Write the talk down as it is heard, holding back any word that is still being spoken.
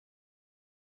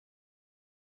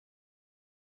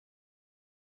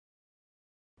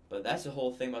But that's the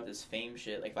whole thing about this fame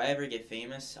shit. Like, if I ever get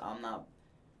famous,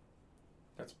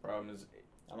 That's the problem is...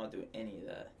 I'm not doing any of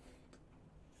that.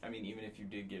 I mean, even if you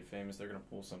did get famous, they're going to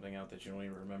pull something out that you don't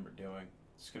even remember doing.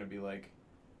 It's going to be like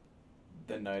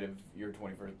the night of your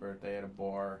 21st birthday at a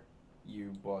bar,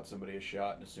 you bought somebody a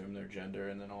shot and assumed their gender,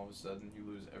 and then all of a sudden you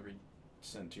lose every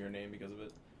cent to your name because of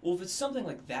it. Well, if it's something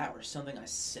like that or something I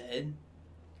said,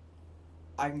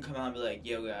 I can come out and be like,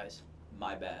 yo, guys,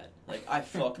 my bad. Like, I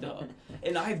fucked up.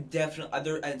 And I've definitely,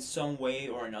 either in some way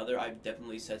or another, I've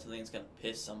definitely said something that's going to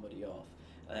piss somebody off.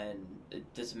 And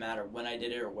it doesn't matter when I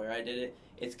did it or where I did it,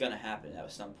 it's going to happen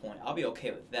at some point. I'll be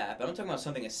okay with that. But I'm talking about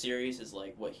something as serious as,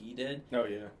 like, what he did. Oh,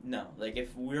 yeah. No. Like,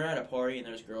 if we're at a party and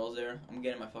there's girls there, I'm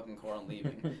getting my fucking car and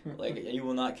leaving. Like, you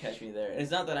will not catch me there. And it's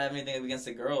not that I have anything against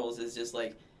the girls. It's just,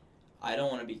 like, I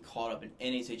don't want to be caught up in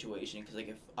any situation. Because, like,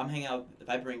 if I'm hanging out, if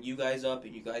I bring you guys up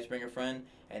and you guys bring a friend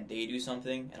and they do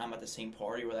something and I'm at the same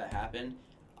party where that happened,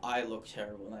 I look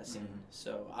terrible in that scene. Mm-hmm.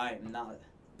 So I'm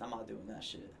not doing that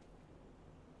shit.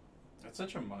 That's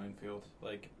such a minefield.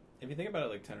 Like, if you think about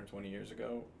it, like 10 or 20 years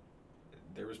ago,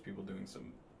 there was people doing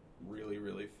some really,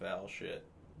 really foul shit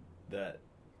that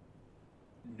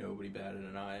nobody batted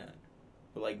an eye at.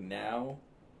 But, like, now,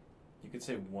 you could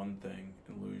say one thing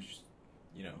and lose,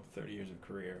 30 years of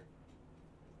career.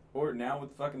 Or now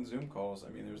with fucking Zoom calls. I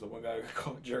mean, there was the one guy who got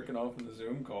caught jerking off in the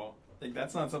Zoom call. Like,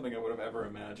 that's not something I would have ever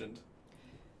imagined.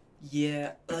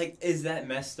 Yeah, like, is that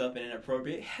messed up and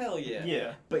inappropriate? Hell yeah.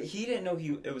 Yeah. But he didn't know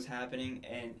it was happening,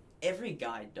 and every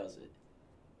guy does it.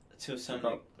 To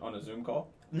some... On a Zoom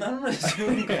call? Not on a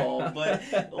Zoom call, but,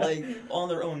 like, on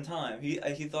their own time. He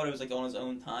thought it was, like, on his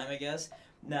own time, I guess.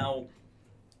 Now,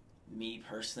 me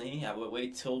personally, I would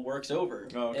wait till work's over.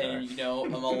 Okay. And,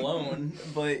 I'm alone,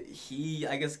 but he,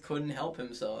 I guess, couldn't help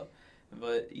himself.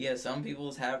 But, yeah, some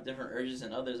people have different urges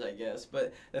than others, I guess.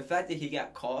 But the fact that he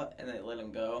got caught and they let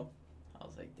him go, I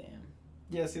was like, damn.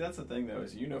 Yeah, see, that's the thing, though,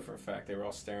 is for a fact they were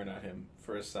all staring at him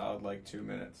for a solid, 2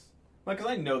 minutes. Like, because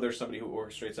I know there's somebody who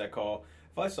orchestrates that call.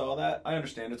 If I saw that, I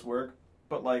understand it's work,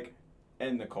 but,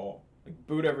 end the call. Like,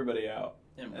 boot everybody out.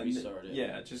 And restart it.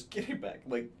 Yeah, just get it back.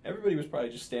 Like, everybody was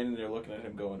probably just standing there looking at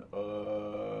him going,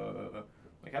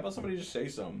 Like, how about somebody just say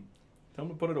something? Tell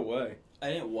him to put it away.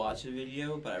 I didn't watch the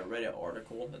video, but I read an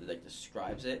article that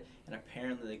describes it, and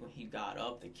apparently when he got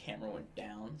up, the camera went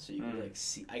down, so you could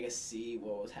see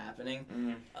what was happening.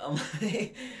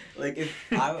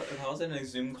 If I was in a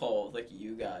Zoom call with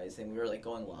you guys and we were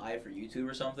going live for YouTube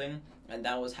or something, and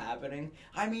that was happening,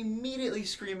 I'm immediately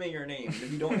screaming your name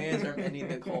if you don't answer I'm ending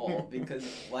the call, because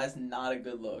that's not a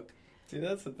good look. See,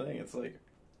 that's the thing. It's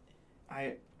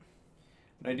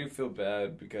I do feel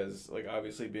bad because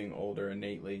obviously being older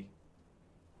innately,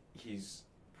 he's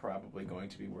probably going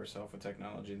to be worse off with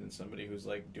technology than somebody who's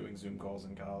doing Zoom calls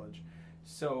in college.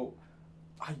 So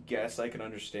I guess I can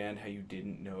understand how you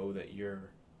didn't know that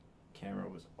your camera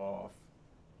was off.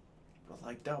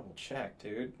 But double check,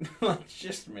 dude.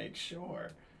 Just make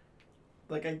sure.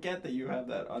 I get that you have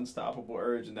that unstoppable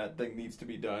urge and that thing needs to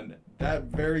be done. That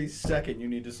very second you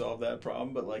need to solve that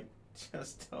problem, but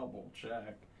just double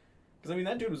check. Because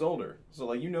that dude was older.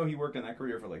 So he worked in that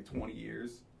career for 20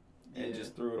 years. And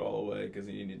just threw it all away because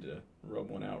he needed to rub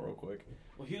one out real quick.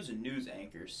 Well, he was a news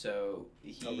anchor, so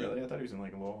Oh, really? I thought he was in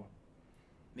law.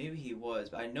 Maybe he was,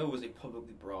 but I know it was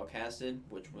publicly broadcasted,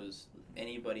 which was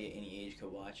anybody at any age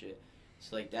could watch it.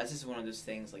 So that's just one of those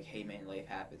things hey man, life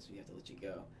happens, we have to let you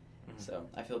go. Mm-hmm. So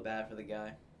I feel bad for the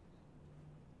guy.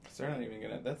 So they're not even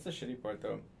gonna. That's the shitty part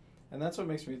though, and that's what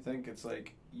makes me think it's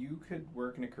you could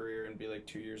work in a career and be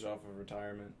 2 years off of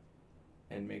retirement,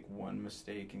 and make one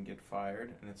mistake and get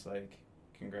fired, and it's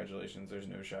congratulations, there's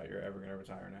no shot you're ever gonna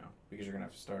retire now because you're gonna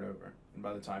have to start over. And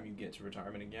by the time you get to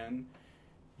retirement again,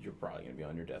 you're probably gonna be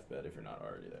on your deathbed if you're not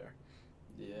already there.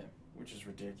 Yeah. Which is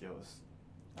ridiculous.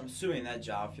 I'm assuming in that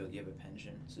job field you have a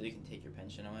pension, so they can take your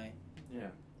pension away. Yeah,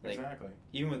 exactly.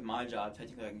 Even with my job,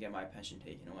 technically I can get my pension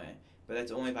taken away. But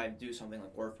that's only if I do something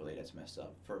work-related that's messed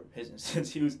up. For his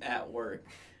instance, he was at work.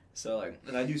 So,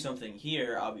 if I do something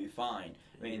here, I'll be fine.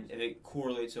 I mean, if it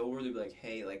correlates over, they'll be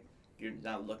hey, you're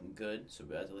not looking good, so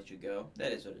we have to let you go.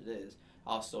 That is what it is.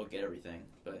 I'll still get everything,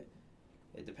 but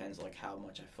it depends, how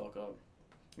much I fuck up.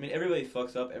 I mean, everybody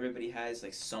fucks up. Everybody has,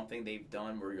 something they've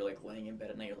done where you're, laying in bed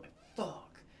at night, you're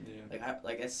fuck. Yeah.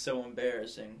 That's so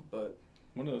embarrassing, but...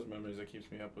 One of those memories that keeps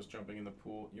me up was jumping in the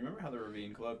pool. You remember how the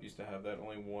Ravine Club used to have that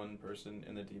only one person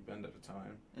in the deep end at a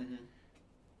time? Mm-hmm.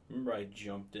 Remember I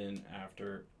jumped in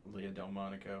after Leah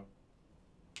Delmonico,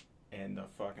 and the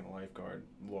fucking lifeguard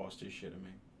lost his shit at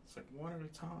me. It's one at a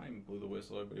time. Blew the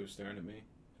whistle, everybody was staring at me,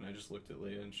 and I just looked at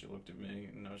Leah, and she looked at me,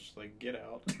 and I was just get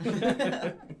out.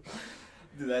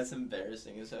 Dude, that's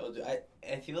embarrassing as hell. Dude,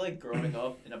 I feel like growing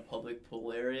up in a public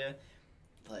pool area,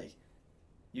 like,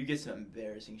 you get some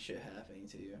embarrassing shit happening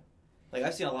to you. Like,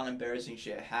 I've seen a lot of embarrassing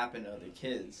shit happen to other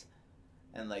kids.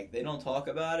 And, like, they don't talk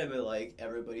about it, but, like,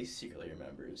 everybody secretly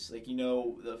remembers. Like, you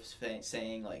know the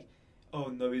saying, like, oh,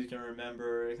 nobody's gonna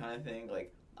remember kind of thing?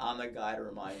 Like, I'm the guy to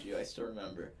remind you. I still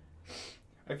remember.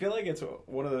 I feel like it's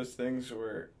one of those things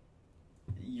where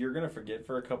you're going to forget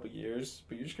for a couple years,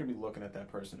 but you're just going to be looking at that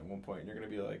person at one point, and you're going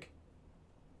to be like,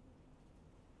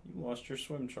 you lost your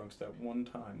swim trunks that one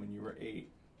time when you were 8,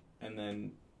 and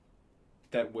then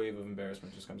that wave of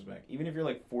embarrassment just comes back. Even if you're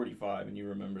like 45 and you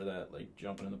remember that, like,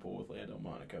 jumping in the pool with Leia Del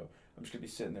Monaco, I'm just going to be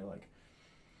sitting there like,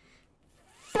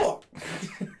 fuck!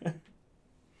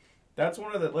 That's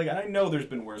one of the, like, I know there's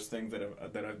been worse things that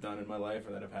I've done in my life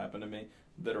or that have happened to me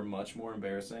that are much more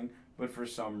embarrassing, but for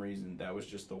some reason that was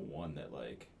just the one that,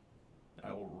 like,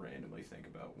 I will randomly think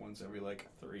about once every, like,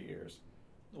 3 years.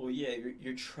 Well, yeah,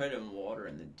 you're treading water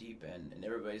in the deep end, and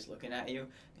everybody's looking at you.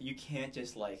 You can't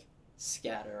just, like,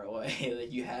 scatter away.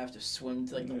 Like, you have to swim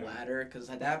to, like, the ladder, because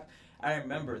that, I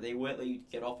remember they wouldn't let you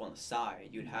get off on the side.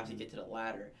 You'd have to get to the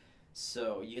ladder,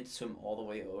 so you had to swim all the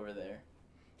way over there.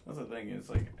 That's the thing, is,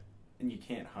 like, and you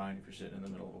can't hide if you're sitting in the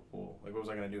middle of a pool. Like, what was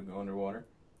I going to do, go underwater?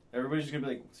 Everybody's just going to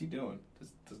be like, what's he doing?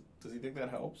 Does he think that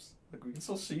helps? Like, we can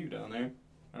still see you down there.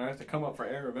 And I have to come up for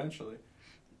air eventually.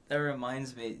 That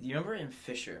reminds me, you remember in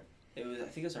Fisher, I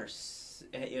think it was our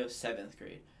 7th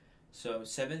grade. So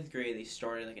 7th grade, they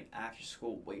started like an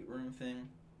after-school weight room thing.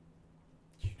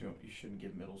 You shouldn't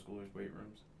give middle schoolers weight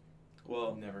rooms.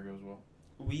 Well, it never goes well.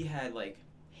 We had like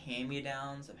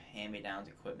hand-me-downs of hand-me-downs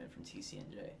equipment from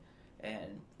TCNJ.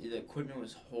 And the equipment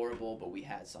was horrible, but we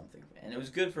had something. And it was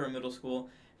good for a middle school,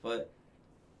 but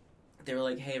they were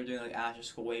like, hey, we're doing like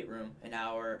after-school weight room, an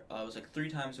hour. It was like 3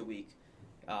 times a week.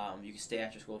 You could stay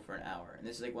after school for an hour. And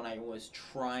this is like when I was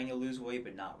trying to lose weight,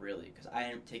 but not really, because I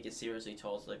didn't take it seriously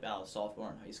until I was like, I was sophomore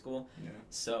in high school. Yeah.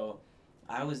 So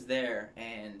I was there,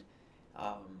 and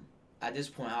at this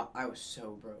point, I was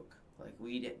so broke. Like,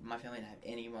 my family didn't have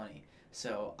any money.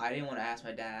 So I didn't want to ask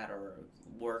my dad or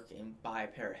work and buy a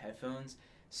pair of headphones.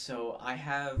 So I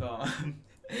have,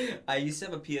 I used to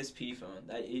have a PSP phone.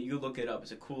 You look it up. It's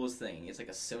the coolest thing. It's like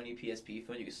a Sony PSP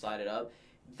phone. You can slide it up.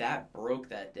 That broke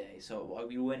that day. So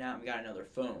we went out and we got another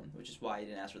phone, which is why I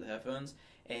didn't ask for the headphones.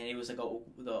 And it was like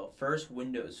the first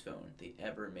Windows phone they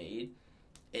ever made.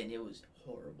 And it was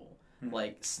horrible. Mm-hmm.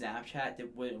 Like,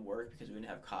 Snapchat wouldn't work because we didn't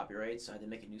have copyright. So I had to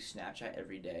make a new Snapchat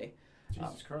every day.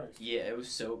 Jesus Christ. Yeah, it was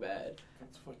so bad.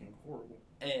 That's fucking horrible.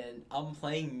 And I'm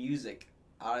playing music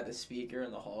out of the speaker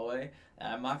in the hallway.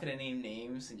 And I'm not going to name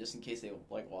names and just in case they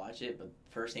like watch it, but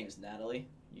first name is Natalie.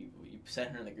 You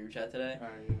sent her in the group chat today.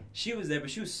 Yeah. She was there, but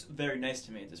she was very nice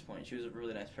to me at this point. She was a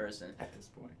really nice person. At this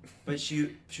point. But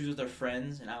she was with her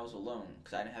friends, and I was alone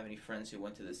because I didn't have any friends who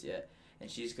went to this yet. And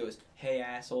she just goes, hey,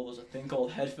 asshole, there's a thing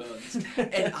called headphones.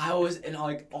 and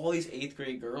like, all these 8th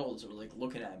grade girls were, like,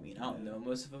 looking at me. And I don't know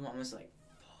most of them. I'm just like,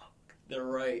 fuck, they're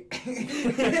right.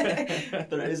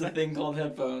 There is a thing called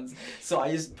headphones. So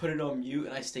I just put it on mute,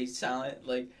 and I stayed silent.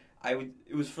 Like,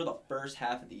 it was for the first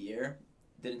half of the year.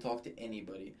 Didn't talk to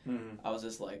anybody. Mm-hmm. I was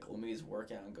just like, let me just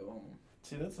work out and go home.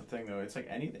 See, that's the thing, though. It's like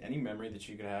any memory that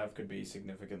you could have could be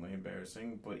significantly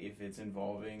embarrassing, but if it's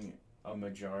involving a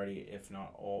majority, if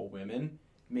not all women,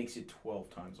 makes it 12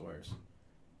 times worse.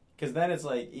 Because then it's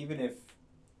like, even if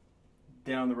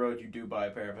down the road you do buy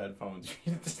a pair of headphones,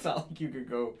 it's not like you could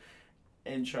go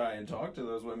and try and talk to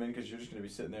those women because you're just going to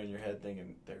be sitting there in your head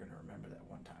thinking, they're going to remember that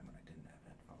one time when I didn't have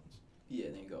headphones. Yeah,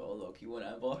 and they go, oh, look, you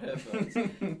wouldn't have bought headphones.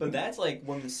 But that's like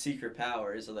one of the secret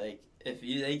powers. Like, if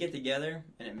they get together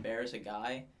and embarrass a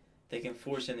guy, they can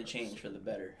force him to change for the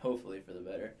better, hopefully for the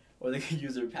better. Or they can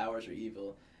use their powers for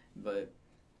evil. But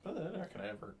they're not going to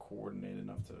ever coordinate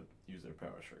enough to use their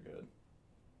powers for good.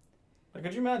 Like,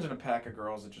 could you imagine a pack of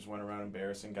girls that just went around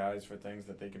embarrassing guys for things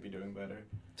that they could be doing better?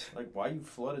 Like, why you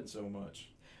flooded so much?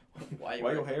 Why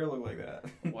your hair look like that?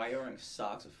 Why are you wearing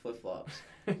socks with flip-flops?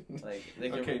 Like,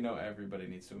 okay, no, everybody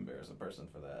needs to embarrass a person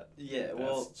for that. Yeah,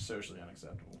 well... That's socially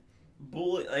unacceptable.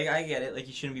 Like, I get it. Like,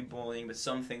 you shouldn't be bullying, but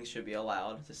some things should be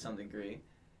allowed to some degree,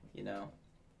 you know?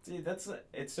 See,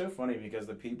 it's so funny because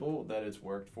the people that it's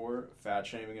worked for, fat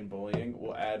shaming and bullying,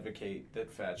 will advocate that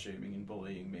fat shaming and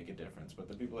bullying make a difference. But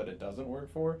the people that it doesn't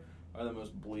work for are the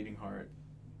most bleeding heart.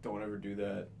 Don't ever do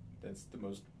that. That's the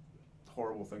most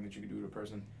horrible thing that you can do to a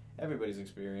person. Everybody's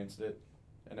experienced it,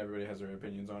 and everybody has their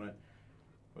opinions on it.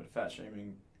 But fat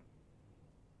shaming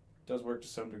does work to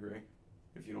some degree,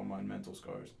 if you don't mind mental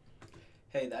scars.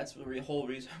 Hey, that's the whole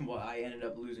reason why I ended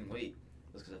up losing weight,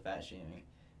 was because of fat shaming.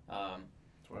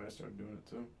 That's why I started doing it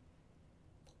too.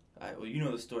 Well, you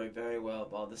know the story very well,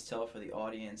 but I'll just tell for the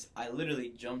audience. I literally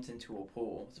jumped into a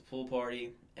pool. It's a pool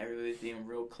party. Everybody was being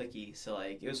real cliquey. So,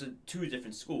 like, it was two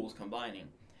different schools combining.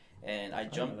 And I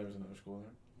didn't jumped. know there was another school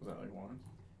there. Was that like Lawrence?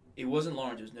 It wasn't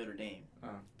Lawrence, it was Notre Dame. Oh.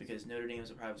 Because Notre Dame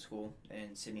was a private school,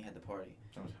 and Sydney had the party.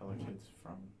 That was hella kids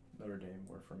from Notre Dame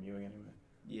were from Ewing anyway.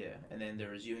 Yeah, and then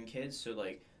there was Ewing kids, so,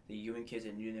 like, the Ewing kids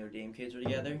and Notre Dame kids were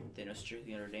together. They know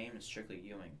strictly Notre Dame and strictly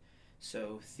Ewing.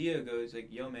 So Theo goes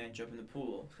like, "Yo, man, jump in the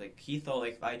pool." Like he thought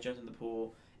like if I jumped in the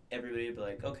pool, everybody would be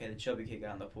like, "Okay, the chubby kid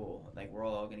got in the pool. Like we're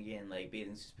all gonna get in like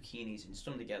bathing suits, bikinis, and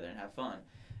swim together and have fun."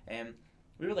 And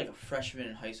we were like a freshman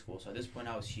in high school, so at this point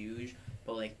I was huge,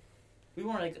 but like we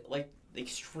weren't like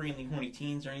extremely horny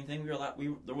teens or anything.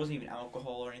 There wasn't even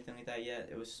alcohol or anything like that yet.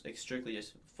 It was like strictly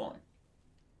just fun.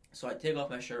 So I take off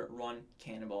my shirt, run,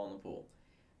 cannonball in the pool.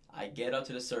 I get up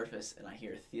to the surface and I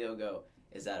hear Theo go,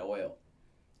 "Is that oil?"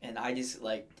 And I just,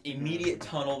 like, immediate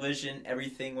tunnel vision,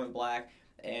 everything went black,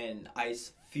 and I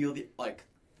feel,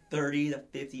 30 to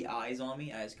 50 eyes on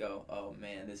me. I just go, oh,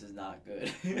 man, this is not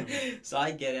good. So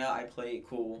I get out, I play it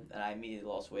cool, and I immediately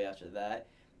lost weight after that.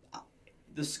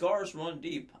 The scars run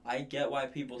deep. I get why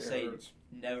people say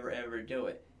never, ever do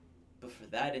it. But for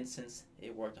that instance,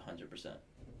 it worked 100%.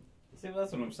 See,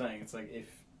 that's what I'm saying. It's like if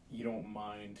you don't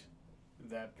mind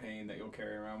that pain that you'll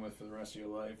carry around with for the rest of your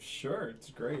life, sure,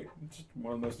 it's great. It's just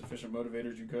one of the most efficient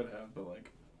motivators you could have, but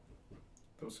like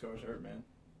those scars hurt, man.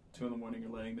 2 in the morning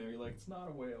you're laying there, you're like, it's not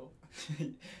a whale.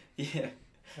 Yeah.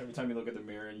 Every time you look at the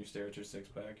mirror and you stare at your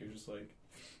six-pack, you're just like,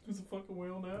 there's a fucking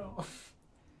whale now.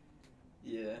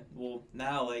 Yeah, well,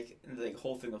 now, like, the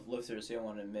whole thing with lifters, they don't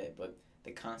want to admit, but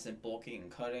the constant bulking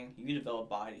and cutting, you can develop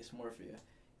body dysmorphia.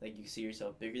 Like, you see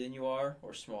yourself bigger than you are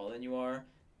or smaller than you are.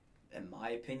 In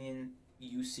my opinion,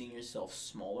 you seeing yourself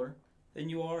smaller than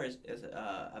you are is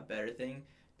a better thing,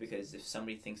 because if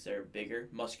somebody thinks they're bigger,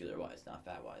 muscular-wise, not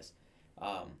fat-wise,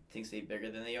 thinks they're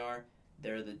bigger than they are,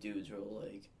 they're the dudes who are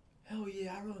like, hell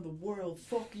yeah, I run the world,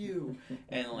 fuck you.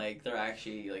 And, like, they're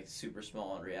actually, like, super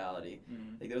small in reality.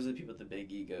 Mm-hmm. Like, those are the people with the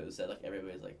big egos that, like,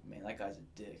 everybody's like, man, that guy's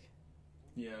a dick.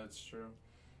 Yeah, that's true.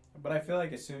 But I feel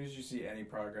like as soon as you see any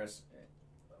progress,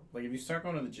 like if you start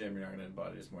going to the gym, you're not going to have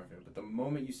body dysmorphia. But the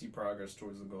moment you see progress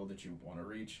towards the goal that you want to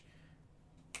reach,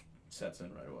 it sets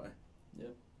in right away.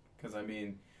 Yep. Because, I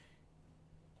mean,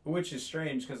 which is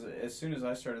strange, because as soon as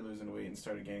I started losing weight and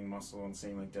started gaining muscle and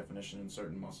seeing, like, definition in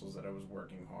certain muscles that I was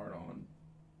working hard on,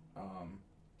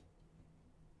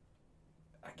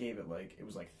 I gave it, like, it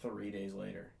was like 3 days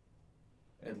later.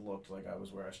 It looked like I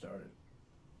was where I started.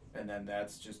 And then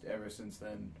that's just, ever since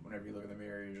then, whenever you look in the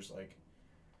mirror, you're just like,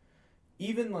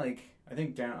 even, like, I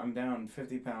think I'm down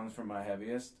 50 pounds from my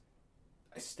heaviest,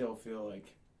 I still feel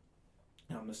like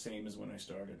I'm the same as when I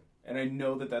started. And I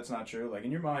know that that's not true. Like,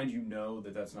 in your mind, you know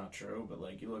that that's not true, but,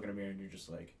 like, you look in a mirror and you're just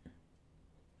like,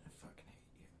 I fucking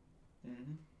hate you.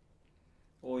 Mm-hmm.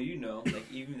 Well, you know, like,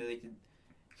 even though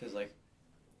because, like,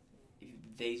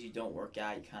 days you don't work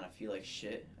out, you kind of feel like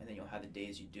shit, and then you'll have the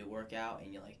days you do work out,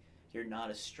 and you're not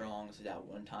as strong as that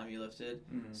one time you lifted.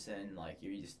 Mm-hmm. So then, like,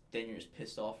 you're just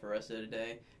pissed off for the rest of the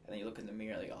day, and then you look in the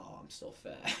mirror like, oh, I'm still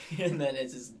fat. And then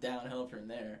it's just downhill from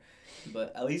there.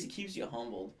 But at least it keeps you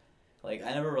humbled. Like,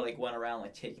 I never, like, went around,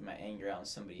 like, taking my anger out on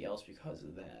somebody else because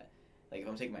of that. Like, if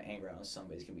I'm taking my anger out on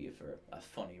somebody, it's going to be for a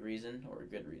funny reason or a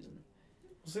good reason.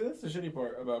 Well, see, that's the shitty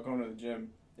part about going to the gym,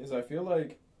 is I feel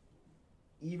like,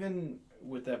 even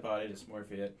with that body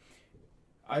dysmorphia,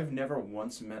 I've never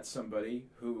once met somebody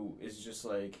who is just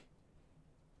like,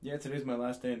 yeah, today's my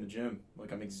last day in the gym.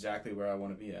 Like, I'm exactly where I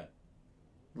want to be at.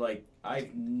 Like,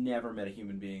 I've never met a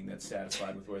human being that's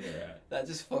satisfied with where they're at. That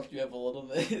just fucked you up a little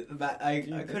bit.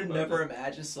 I could never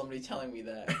imagine somebody telling me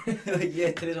that. Like,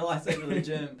 yeah, today's my last day in the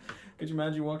gym. Could you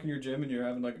imagine walking your gym and you're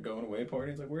having, like, a going away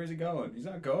party? It's like, where is he going? He's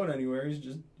not going anywhere. He's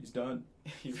done.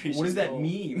 What does that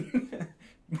mean?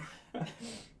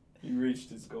 He reached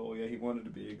his goal. Yeah, he wanted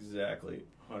to be exactly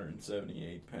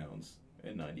 178 pounds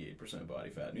and 98% body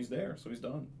fat. And he's there, so he's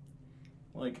done.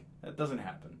 Like, that doesn't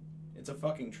happen. It's a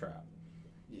fucking trap.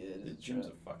 Yeah, it is. The gym's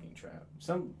a fucking trap.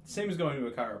 Same as going to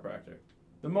a chiropractor.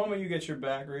 The moment you get your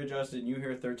back readjusted and you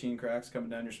hear 13 cracks coming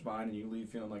down your spine and you leave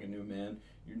feeling like a new man,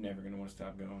 you're never going to want to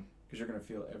stop going. Because you're going to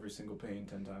feel every single pain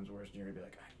 10 times worse, and you're going to be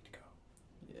like, I need to go.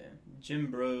 Yeah.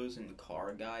 Gym bros and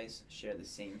car guys share the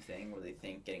same thing, where they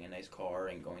think getting a nice car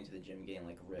and going to the gym getting,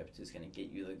 like, ripped is going to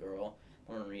get you the girl.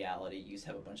 When in reality, you just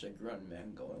have a bunch of grown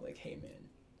men going like, hey, man,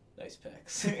 nice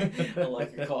pecs. I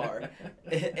like your car.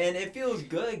 And it feels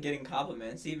good getting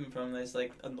compliments, even from this,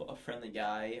 like, a friendly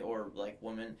guy or, like,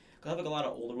 woman. Because I have, like, a lot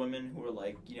of older women who are,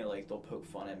 like, you know, like, they'll poke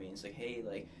fun at me. It's like, hey,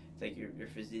 like, your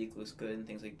physique looks good and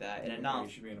things like that. And You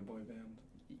should be in a boy band.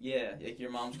 yeah, like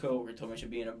your mom's coworker told me I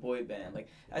should be in a boy band. Like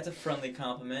that's a friendly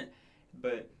compliment,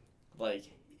 but like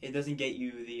it doesn't get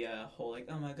you the whole like,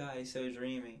 oh my god, he's so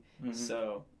dreamy. Mm-hmm.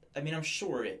 So I mean, I'm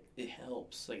sure it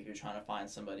helps. Like if you're trying to find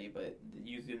somebody, but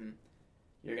you're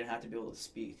gonna have to be able to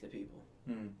speak to people.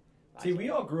 Mm. See, we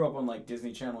all grew up on like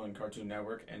Disney Channel and Cartoon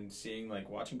Network, and seeing like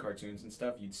watching cartoons and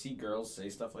stuff. You'd see girls say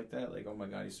stuff like that, like, "Oh my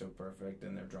god, he's so perfect,"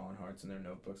 and they're drawing hearts in their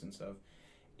notebooks and stuff.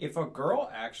 If a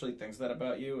girl actually thinks that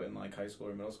about you in like high school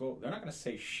or middle school, they're not gonna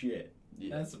say shit.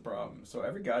 Yeah. That's the problem. So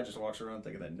every guy just walks around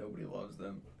thinking that nobody loves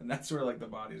them, and that's where like the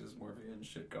body dysmorphia and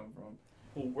shit come from.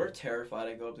 Well, we're terrified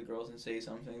to go up to girls and say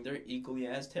something. They're equally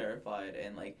as terrified,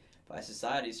 and like by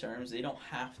society's terms, they don't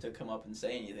have to come up and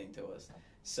say anything to us.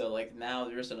 So like now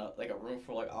there's a room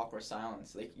for like awkward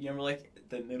silence. Like you remember like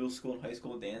the middle school and high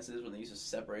school dances when they used to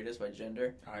separate us by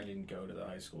gender? I didn't go to the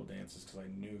high school dances because I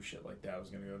knew shit like that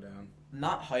was gonna go down.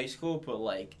 Not high school, but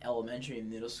like elementary and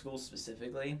middle school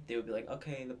specifically. They would be like,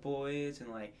 okay, the boys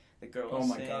and like the girls. Oh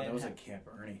my god, that was like Camp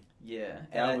Ernie. Yeah,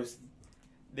 that was.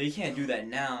 They can't do that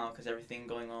now because everything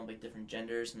going on with like different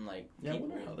genders and like. Yeah, people. I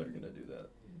wonder how they're gonna do that.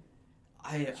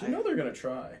 I know they're gonna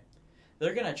try.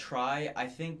 They're gonna try. I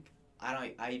think.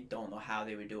 I don't know how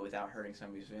they would do it without hurting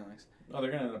somebody's feelings. Oh, they're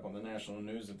gonna end up on the national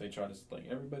news if they try to like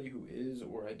everybody who is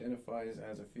or identifies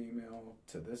as a female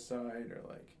to this side or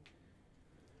like.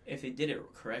 If they did it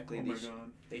correctly, oh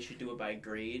they should do it by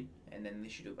grade and then they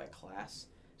should do it by class.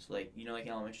 So like like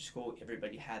in elementary school,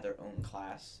 everybody had their own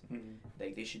class. Mm-hmm.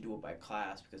 Like they should do it by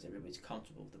class because everybody's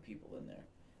comfortable with the people in there,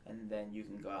 and then you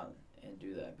can go out and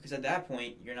do that. Because at that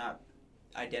point, you're not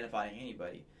identifying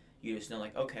anybody. You just know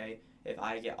like, okay, if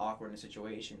I get awkward in a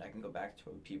situation, I can go back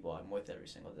to people I'm with every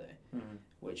single day, mm-hmm.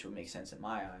 which would make sense in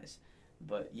my eyes.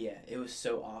 But yeah, it was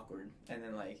so awkward. And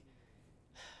then like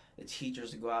the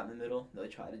teachers would go out in the middle, they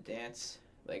try to dance.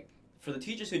 Like for the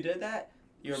teachers who did that,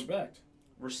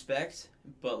 respect,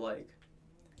 but like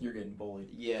you're getting bullied.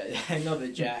 Yeah, I know the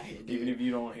jacket. Even if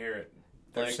you don't hear it,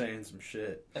 they're saying some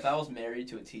shit. If I was married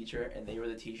to a teacher and they were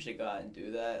the teacher to go out and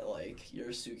do that, like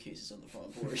your suitcase is on the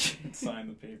front porch. Sign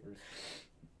the papers.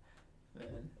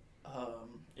 Man,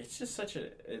 it's just such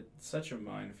a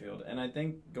minefield, and I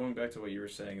think going back to what you were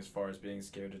saying as far as being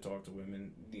scared to talk to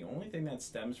women, the only thing that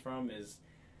stems from is,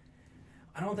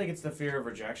 I don't think it's the fear of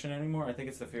rejection anymore. I think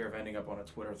it's the fear of ending up on a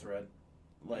Twitter thread,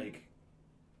 like,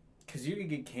 because you could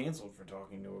get canceled for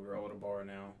talking to a girl at a bar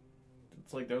now.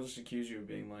 It's like they'll just accuse you of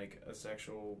being like a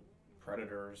sexual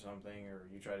predator or something, or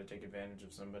you try to take advantage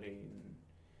of somebody, and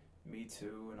Me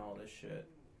Too and all this shit.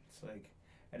 It's like.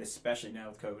 And especially now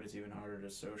with COVID, it's even harder to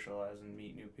socialize and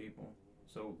meet new people.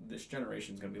 So this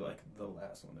generation's going to be like the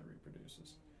last one that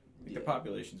reproduces. Like, the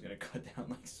population's going to cut down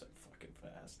like so fucking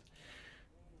fast.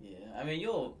 Yeah, I mean,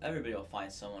 everybody will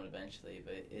find someone eventually,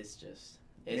 but it's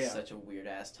such a weird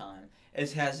ass time.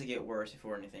 It has to get worse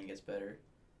before anything gets better.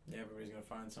 Yeah, everybody's going to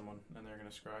find someone, and they're going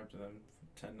to subscribe to them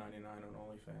for $10.99 on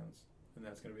OnlyFans. And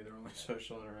that's going to be their only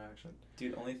social interaction.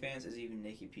 Dude, OnlyFans isn't even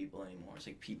naked people anymore. It's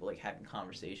like people like having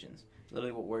conversations.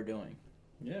 Literally what we're doing.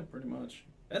 Yeah, pretty much.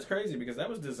 That's crazy because that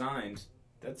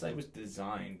site was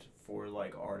designed for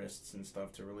like artists and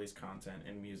stuff to release content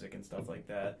and music and stuff like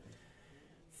that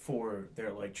for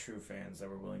their like true fans that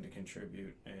were willing to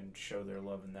contribute and show their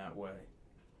love in that way.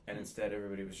 And instead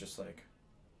everybody was just like,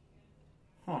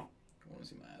 huh. I want to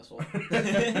see my asshole.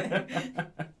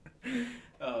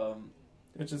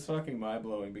 It's just fucking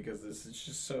mind-blowing because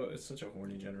it's such a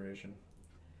horny generation.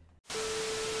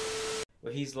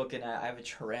 What he's looking at, I have a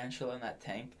tarantula in that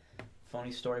tank.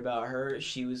 Funny story about her,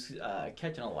 she was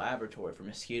kept in a laboratory for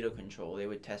mosquito control. They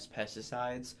would test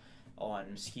pesticides on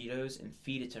mosquitoes and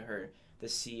feed it to her to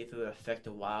see if it would affect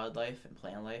the wildlife and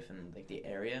plant life in like the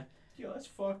area. Yo, that's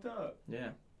fucked up. Yeah.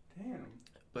 Damn.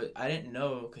 But I didn't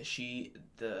know because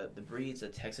the breeds, a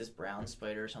Texas brown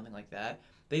spider or something like that,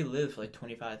 they live for like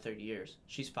 25, 30 years.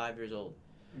 She's 5 years old.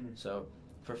 Mm. So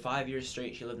for 5 years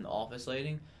straight, she lived in office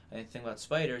lighting. And the thing about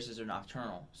spiders is they're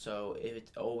nocturnal. So if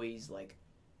it's always like,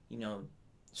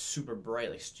 super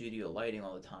bright, like studio lighting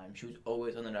all the time, she was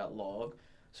always under that log.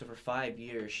 So for 5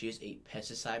 years, she just ate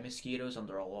pesticide mosquitoes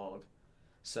under a log.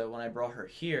 So when I brought her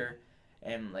here,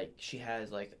 and like she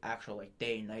has like actual like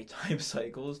day and nighttime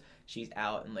cycles, she's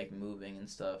out and like moving and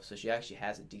stuff. So she actually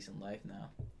has a decent life now.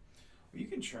 You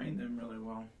can train them really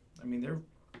well. I mean, they're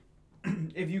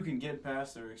if you can get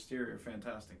past their exterior,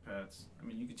 fantastic pets. I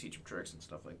mean, you can teach them tricks and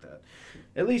stuff like that.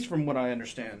 At least from what I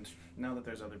understand. Now that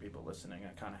there's other people listening, I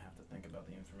kind of have to think about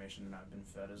the information that I've been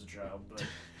fed as a child. But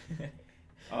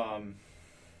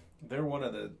they're one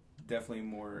of the definitely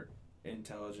more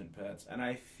intelligent pets. And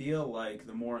I feel like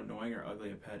the more annoying or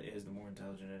ugly a pet is, the more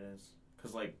intelligent it is.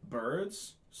 Because, like,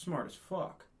 birds, smart as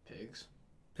fuck. Pigs.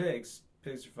 pigs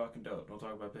are fucking dope. Don't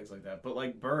talk about pigs like that. But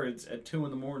like birds at 2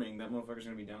 a.m, that motherfucker's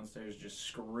gonna be downstairs just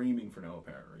screaming for no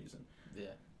apparent reason.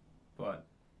 Yeah. But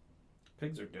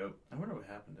pigs are dope. I wonder what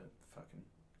happened to fucking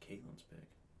Caitlin's pig.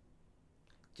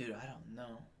 Dude, I don't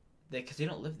know. Because they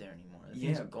don't live there anymore. The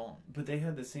things are gone. But they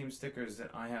had the same stickers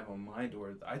that I have on my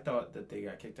door. I thought that they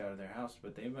got kicked out of their house,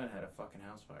 but they might have had a fucking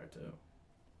house fire too.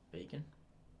 Bacon.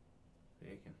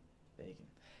 Bacon.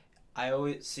 I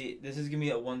always see this is gonna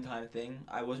be a one-time thing.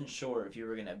 I wasn't sure if you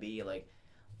were gonna be like,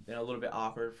 a little bit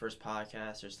awkward first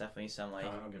podcast. There's definitely some like.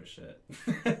 Oh, I don't give a shit.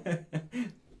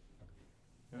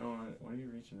 What are you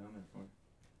reaching down there for?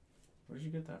 Where did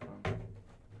you get that from?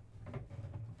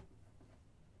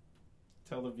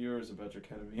 Tell the viewers about your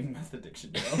ketamine meth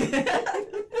addiction, Joe.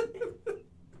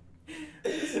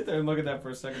 Sit there and look at that for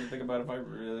a second and think about if I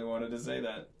really wanted to say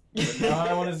that. But now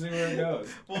I want to see where it goes.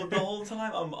 Well, the whole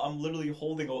time I'm literally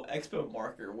holding an expo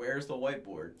marker. Where's the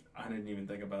whiteboard? I didn't even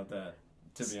think about that,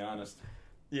 to be honest.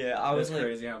 Yeah, I was It's like,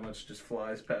 crazy how much just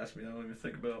flies past me. I don't even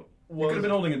think about. You could have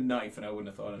been holding a knife and I wouldn't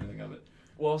have thought anything of it.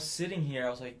 well, sitting here, I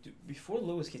was like, before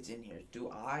Lewis gets in here, do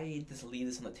I just leave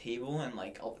this on the table and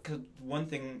like, because one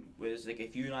thing was like,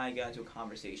 if you and I got into a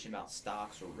conversation about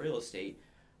stocks or real estate,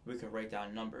 we could write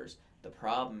down numbers. The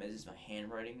problem is my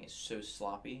handwriting is so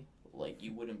sloppy, like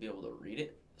you wouldn't be able to read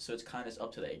it. So it's kind of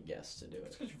up to the guests to do it.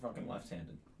 It's because you're fucking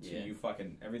left-handed. So Yeah. you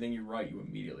fucking everything you write, you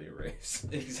immediately erase.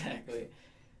 Exactly.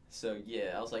 So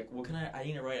yeah, I was like, what can I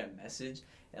need to write a message,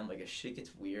 and like if shit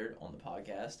gets weird on the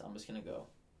podcast, I'm just gonna go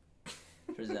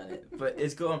present it. But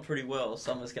it's going pretty well,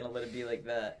 so I'm just gonna let it be like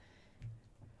that.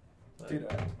 But, Dude,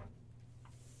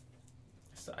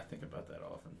 I think about that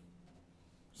often.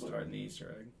 Starting the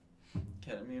Easter egg.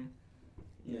 ketamine.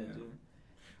 Yeah, Yeah. dude.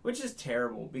 Which is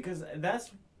terrible, because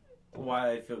that's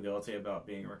why I feel guilty about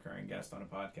being a recurring guest on a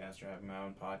podcast or having my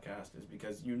own podcast, is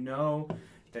because you know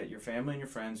that your family and your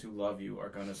friends who love you are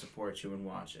going to support you and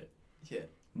watch it. Yeah.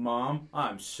 Mom,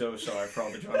 I'm so sorry for all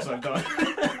the drugs I've done.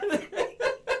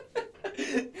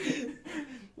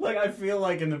 Like, I feel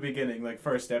like in the beginning, like,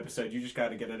 first episode, you just got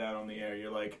to get it out on the air.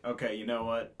 You're like, okay, you know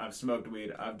what? I've smoked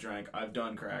weed, I've drank, I've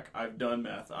done crack, I've done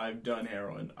meth, I've done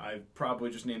heroin, I've probably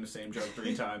just named the same drug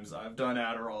 3 times, I've done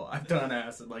Adderall, I've done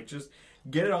acid. Like, just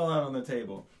get it all out on the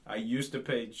table. I used to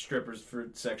pay strippers for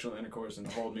sexual intercourse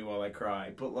and hold me while I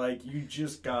cry. But, like, you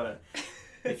just gotta...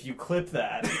 If you clip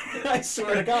that, I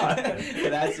swear to God.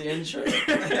 That's the intro.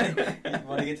 You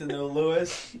want to get to know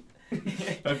Lewis?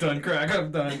 I've done crack,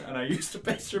 and I used to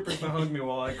pay strippers to hug me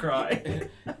while I cry.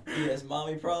 He has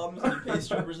mommy problems and he pays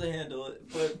strippers to handle it.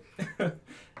 But I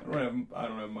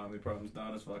don't have mommy problems.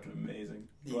 Donna's fucking amazing.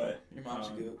 yeah, But your mom's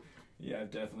a goat. yeah,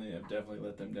 I've definitely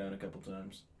let them down a couple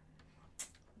times.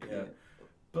 Yeah.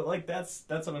 But like that's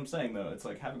what I'm saying though. It's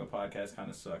like having a podcast kind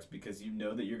of sucks because you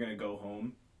know that you're gonna go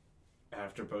home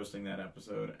after posting that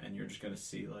episode and you're just gonna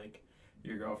see like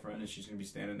your girlfriend and she's gonna be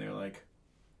standing there like,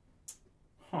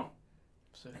 huh.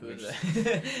 So who is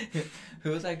that?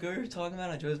 Who was that girl you were talking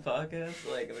about on Joe's podcast?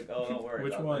 Like, oh, don't worry.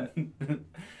 Which about one? that.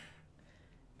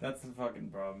 That's the fucking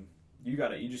problem. You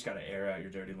just gotta air out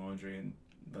your dirty laundry and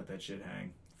let that shit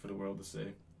hang for the world to see.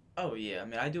 Oh yeah, I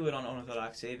mean, I do it on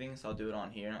Unorthodox Savings. I'll do it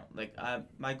on here. Like,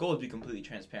 my goal is to be completely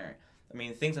transparent. I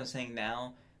mean, things I'm saying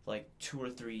now, like 2 or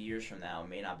 3 years from now,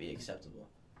 may not be acceptable.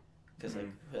 Because like,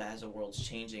 as the world's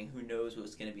changing, who knows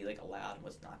what's gonna be like allowed and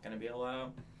what's not gonna be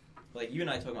allowed. Like, you and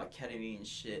I talking about ketamine and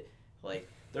shit. Like,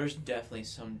 there's definitely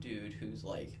some dude who's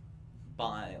like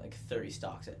buying like 30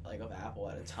 stocks of Apple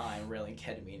at a time, railing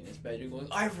ketamine in his bedroom, going,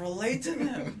 I relate to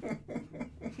them.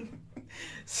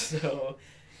 So,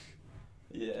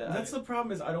 yeah. That's the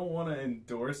problem is I don't want to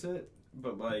endorse it,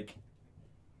 but like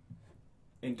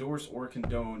endorse or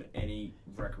condone any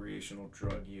recreational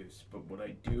drug use. But what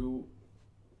I do,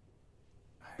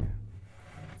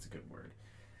 that's a good word.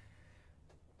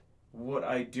 What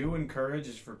I do encourage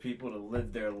is for people to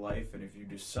live their life, and if you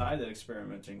decide that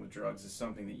experimenting with drugs is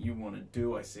something that you want to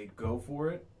do, I say go for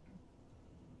it.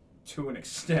 To an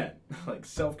extent, like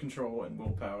self-control and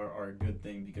willpower are a good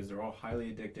thing because they're all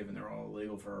highly addictive and they're all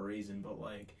illegal for a reason, but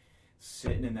like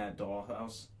sitting in that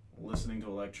dollhouse listening to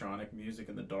electronic music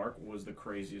in the dark was the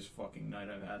craziest fucking night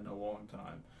I've had in a long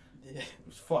time. Yeah. It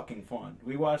was fucking fun.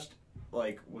 We watched,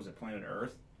 like, was it Planet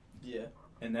Earth? Yeah.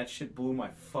 And that shit blew my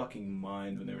fucking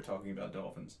mind when they were talking about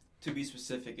dolphins. To be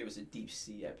specific, it was a deep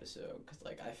sea episode because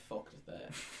like I fucked with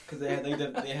that because they had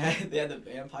like they had the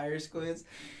vampire squids.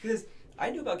 Because I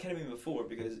knew about ketamine before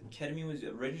because ketamine was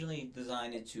originally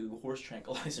designed into horse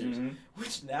tranquilizers,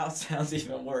 which now sounds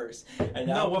even worse. And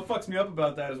now, No, what fucks me up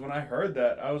about that is when I heard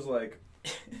that, I was like,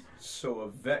 so a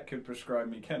vet could prescribe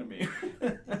me ketamine.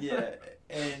 yeah,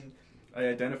 and I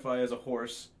identify as a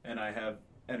horse, and I have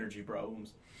energy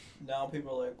problems. Now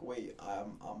people are like, wait,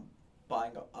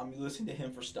 I'm listening to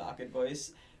him for stock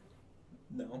advice.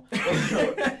 No.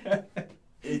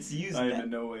 It's used. I am in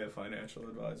no way a financial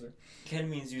advisor.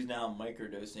 Ketamine's used now in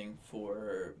microdosing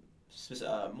for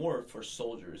more for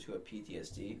soldiers who have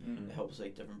PTSD. It helps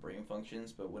like different brain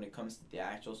functions, but when it comes to the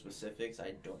actual specifics,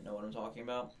 I don't know what I'm talking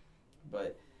about.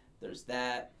 But there's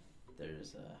that.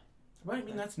 There's But I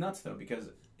mean, that's nuts though, because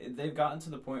they've gotten to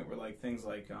the point where like things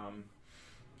like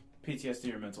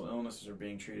PTSD or mental illnesses are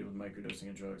being treated with microdosing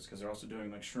of drugs, because they're also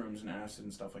doing like shrooms and acid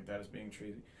and stuff like that is being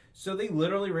treated. So they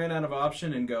literally ran out of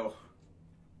option and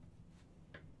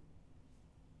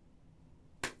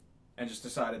just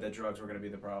decided that drugs were going to be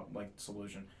the problem, like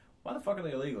solution. Why the fuck are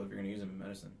they illegal if you're going to use them in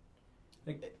medicine?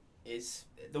 Like, it's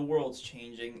the world's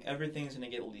changing. Everything's going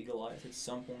to get legalized at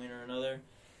some point or another,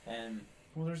 and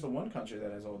well, there's the one country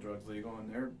that has all drugs legal,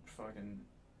 and their fucking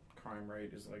crime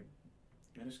rate is like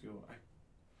minuscule.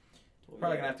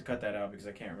 Probably gonna have to cut that out because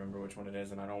I can't remember which one it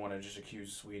is, and I don't want to just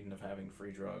accuse Sweden of having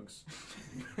free drugs.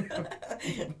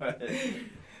 But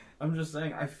I'm just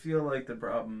saying, I feel like the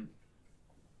problem.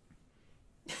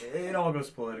 It all goes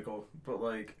political, but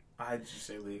like I'd just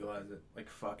say legalize it. Like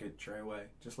fuck it, Treyway.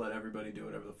 Just let everybody do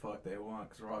whatever the fuck they want,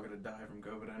 because we're all gonna die from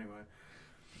COVID anyway.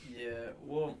 Yeah.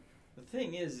 Well, the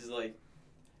thing is like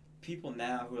people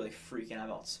now who are like freaking out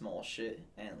about small shit,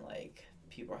 and like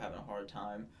people are having a hard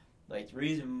time. Like, the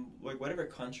reason, like, whatever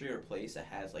country or place that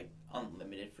has, like,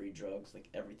 unlimited free drugs, like,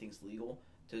 everything's legal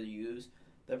to use,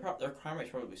 their crime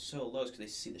rate's probably so low because they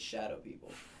see the shadow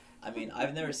people. I mean,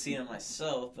 I've never seen it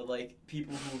myself, but, like,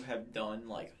 people who have done,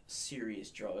 like,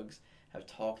 serious drugs have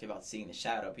talked about seeing the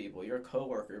shadow people, your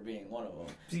coworker being one of them.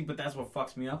 See, but that's what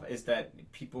fucks me up, is that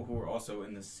people who are also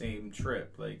in the same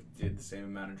trip, like, did the same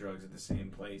amount of drugs at the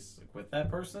same place, like, with that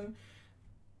person,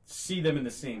 see them in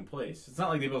the same place. It's not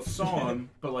like they both saw him,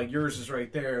 but like yours is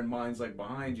right there and mine's like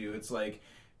behind you. It's like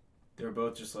they're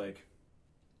both just like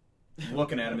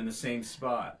looking at him in the same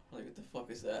spot. Like, what the fuck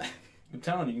is that? I'm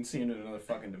telling you, you can see into another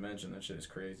fucking dimension. That shit is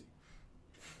crazy.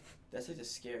 That's like the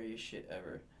scariest shit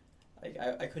ever. Like,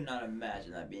 I could not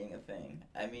imagine that being a thing.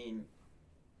 I mean,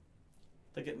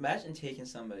 like, imagine taking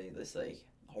somebody that's like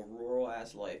a rural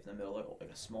ass life in the middle of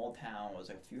like a small town with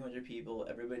like a few hundred people,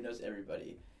 everybody knows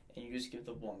everybody, and you just give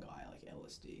the one guy like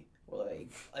LSD or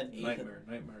like an eighth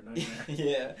nightmare.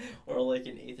 yeah, or like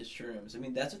an eighth of shrooms. I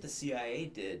mean, that's what the CIA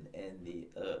did, and the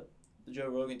Joe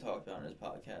Rogan talked about on his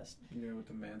podcast. Yeah, with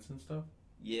the Manson stuff.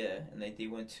 Yeah, and they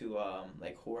went to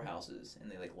like whorehouses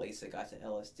and they like laced the guys to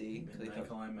LSD. Midnight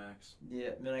Climax.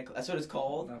 Yeah, that's what it's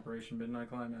called. Operation Midnight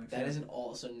Climax. That is an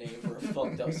awesome name for a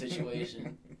fucked up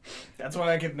situation. That's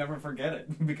why I could never forget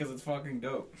it, because it's fucking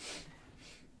dope.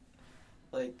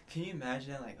 Like, can you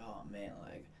imagine that? Like, oh man,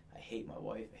 like I hate my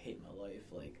wife, I hate my life.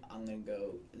 Like, I'm gonna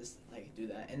go do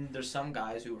that. And there's some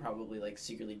guys who are probably like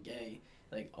secretly gay.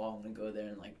 Like, oh, I'm gonna go there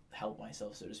and like help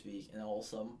myself, so to speak. And all of a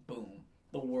sudden, boom.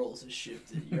 The world has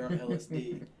shifted. You're on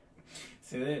LSD.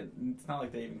 See, it's not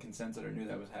like they even consented or knew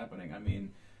that was happening. I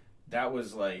mean, that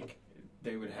was like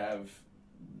they would have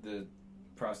the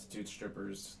prostitute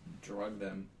strippers drug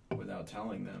them without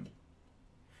telling them.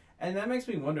 And that makes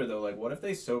me wonder, though, like, what if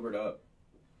they sobered up,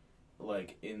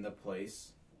 like, in the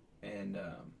place, and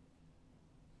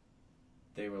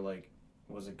they were like,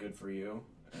 was it good for you?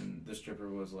 And the stripper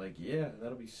was like, yeah,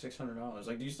 that'll be $600.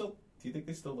 Like, do you think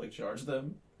they still, like, charged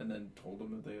them and then told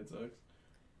them that they had sex?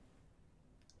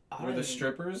 Were the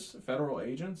strippers federal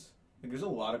agents? Like, there's a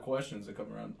lot of questions that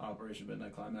come around Operation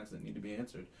Midnight Climax that need to be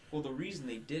answered. Well, the reason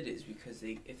they did it is because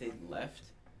if they left,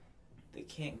 they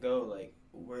can't go, like,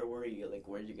 where were you? Like,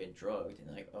 where did you get drugged? And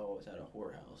they're like, oh, it's at a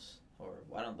whorehouse. Or,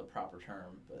 I don't know the proper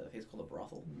term, but I think it's called a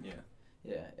brothel. Yeah.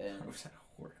 Yeah, and... I was at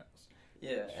a whorehouse.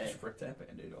 Yeah. Just rip that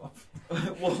Band-Aid off.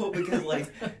 Well, because,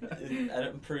 like,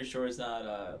 I'm pretty sure it's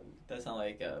not, that's not,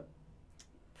 like, a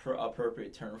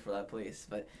appropriate term for that place,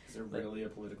 but... Is there really a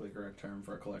politically correct term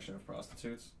for a collection of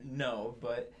prostitutes? No,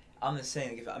 but I'm just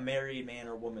saying, like, if a married man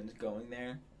or woman's going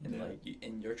there, and, yeah. like,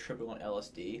 and you're tripping on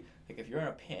LSD, like, if you're in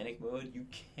a panic mode, you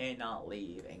cannot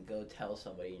leave and go tell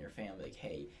somebody in your family, like,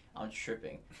 hey, I'm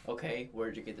tripping. Okay,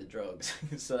 where'd you get the drugs?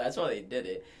 So that's why they did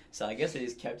it. So I guess they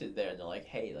just kept it there, and they're like,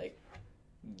 hey, like,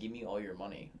 give me all your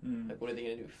money. Like, what are they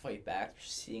gonna do? Fight back? They're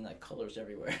seeing, like, colors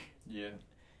everywhere. Yeah.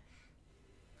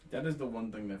 That is the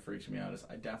one thing that freaks me out, is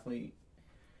I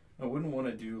wouldn't want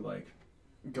to do, like,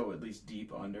 go at least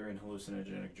deep under in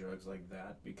hallucinogenic drugs like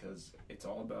that, because it's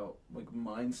all about, like,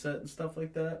 mindset and stuff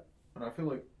like that. And I feel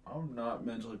like I'm not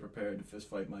mentally prepared to fist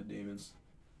fight my demons,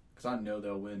 because I know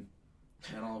they'll win.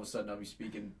 And all of a sudden I'll be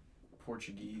speaking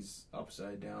Portuguese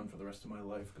upside down for the rest of my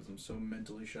life because I'm so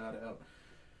mentally shot out.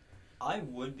 I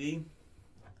would be,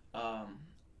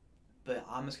 But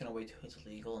I'm just gonna wait till it's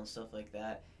legal and stuff like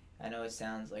that. I know it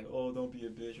sounds like, oh, don't be a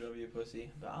bitch, don't be a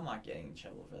pussy, but I'm not getting in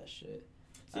trouble for that shit.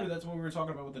 See, that's what we were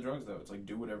talking about with the drugs, though. It's like,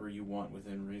 do whatever you want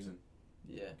within reason.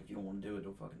 Yeah. If you don't want to do it,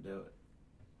 don't fucking do it.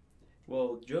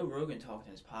 Well, Joe Rogan talked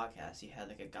in his podcast. He had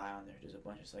like a guy on there who does a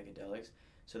bunch of psychedelics.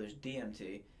 So there's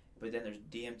DMT, but then there's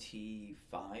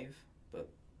DMT5. But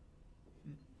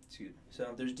excuse me.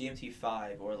 So there's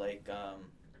DMT5 or like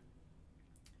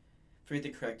forget the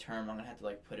correct term. I'm gonna have to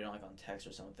like put it on like on text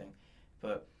or something.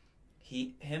 But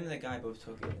him and the guy both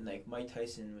took it, and like Mike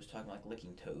Tyson was talking like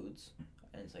licking toads,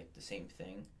 and it's like the same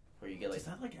thing where you get like. Does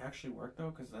that like actually work though?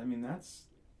 Because I mean that's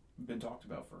been talked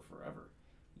about for forever.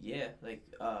 Yeah, like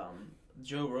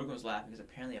Joe Rogan was laughing because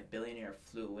apparently a billionaire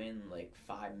flew in like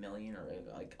 5 million or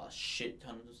like a shit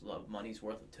ton of money's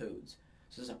worth of toads.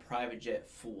 So there's a private jet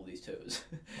full of these toads.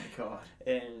 Oh my god!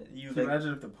 And you can you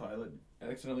imagine if the pilot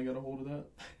accidentally got a hold of that?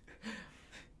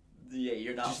 Yeah,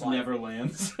 you're not. Just never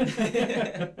lands. Well,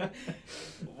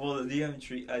 the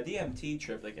DMT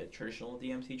trip, like a traditional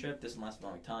DMT trip, doesn't last a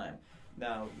long time.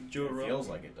 Now, Joe Rogan feels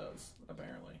like it does,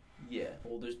 apparently. Yeah,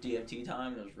 well, there's DMT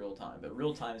time and there's real time, but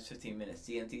real time is 15 minutes.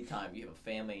 DMT time, you have a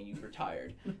family and you're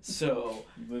retired, so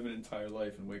you live an entire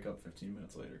life and wake up 15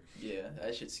 minutes later. Yeah,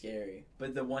 that shit's scary.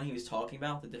 But the one he was talking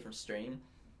about, the different strain,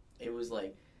 it was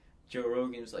like Joe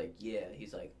Rogan was like, yeah,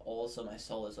 he's like, all of a sudden I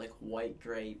saw this like white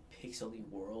gray pixely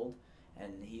world,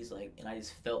 and he's like, and I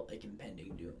just felt like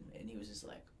impending doom, and he was just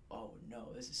like, oh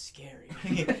no, this is scary.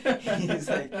 he's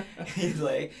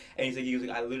like,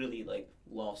 I literally like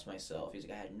lost myself. He's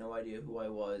like, I had no idea who I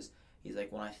was. He's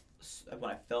like, when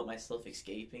I felt myself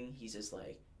escaping, he's just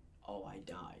like, oh, I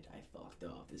died. I fucked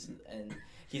up. And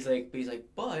he's like,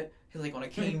 but when I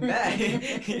came back,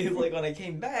 when I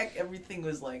came back, everything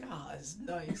was like, it's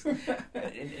nice.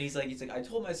 And he's like, I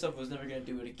told myself I was never gonna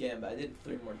do it again, but I did it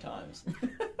 3 more times.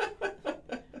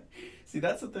 See,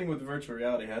 that's the thing with the virtual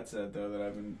reality headset, though, that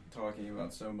I've been talking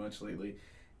about so much lately.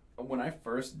 When I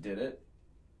first did it,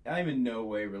 I'm in no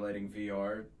way relating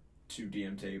VR to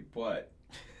DMT, but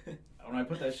when I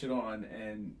put that shit on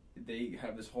and they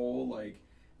have this whole, like,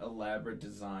 elaborate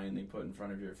design they put in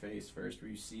front of your face first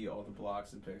where you see all the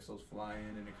blocks and pixels fly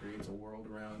in and it creates a world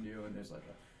around you and there's, like,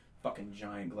 a fucking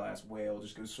giant glass whale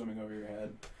just goes swimming over your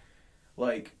head.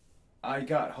 Like, I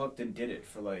got hooked and did it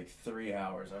for, like, 3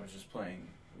 hours. I was just playing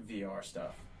VR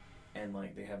stuff, and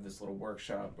like they have this little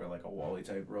workshop where like a Wall-E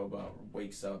type robot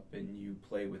wakes up and you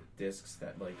play with discs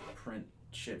that like print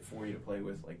shit for you to play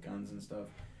with, like guns and stuff.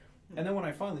 And then when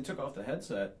I finally took off the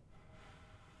headset,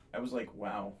 I was like,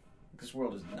 wow, this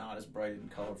world is not as bright and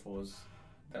colorful as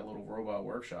that little robot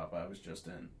workshop I was just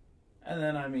in. And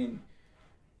then I mean,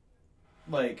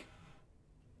 like,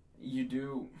 you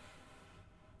do,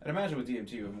 I'd imagine with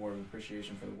DMT you have more of an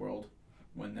appreciation for the world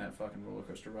when that fucking roller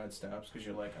coaster ride stops, because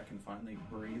you're like, I can finally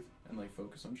breathe and like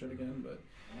focus on shit again. But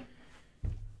I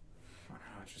don't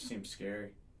know, it just seems scary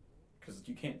because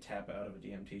you can't tap out of a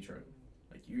DMT trip.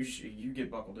 Like you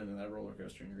get buckled into that roller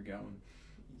coaster and you're going.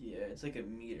 Yeah, it's like a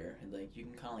meter, and like you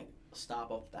can kind of like stop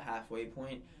up at the halfway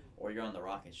point, or you're on the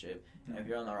rocket ship. And if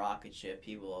you're on the rocket ship,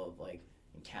 people have like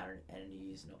encountered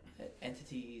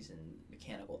entities and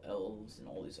mechanical elves and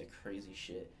all this like crazy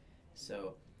shit.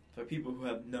 So for people who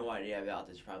have no idea about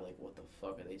this, probably like, what the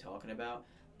fuck are they talking about?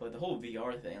 But the whole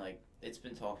VR thing, like, it's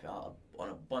been talked about on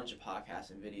a bunch of podcasts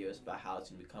and videos about how it's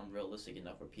going to become realistic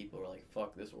enough where people are like,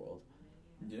 fuck this world.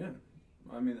 Yeah.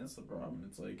 I mean, that's the problem.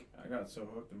 It's like, I got so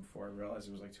hooked, and before I realized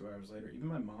it was like 2 hours later. Even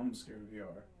my mom was scared of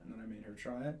VR, and then I made her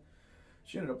try it.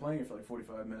 She ended up playing it for like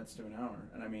 45 minutes to an hour.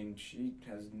 And I mean, she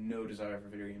has no desire for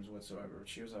video games whatsoever.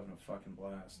 She was having a fucking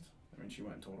blast. I mean, she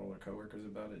went and told all her coworkers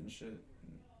about it and shit.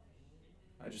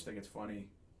 I just think it's funny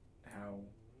how,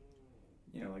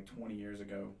 you know, like 20 years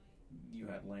ago, you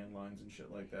had landlines and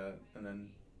shit like that, and then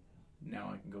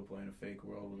now I can go play in a fake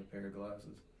world with a pair of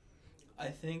glasses. I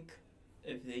think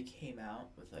if they came out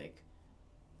with like,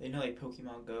 like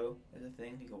Pokemon Go is a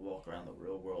thing, you can walk around the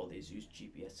real world, they use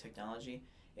GPS technology.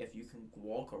 If you can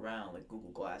walk around like Google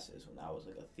Glasses, when that was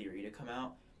like a theory to come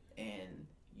out, and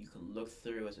you can look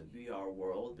through as a VR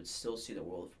world, but still see the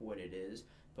world for what it is,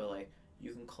 but like,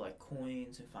 you can collect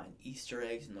coins and find Easter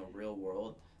eggs in the real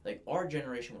world. Like, our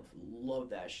generation would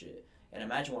love that shit. And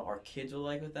imagine what our kids would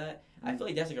like with that. I feel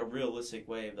like that's like a realistic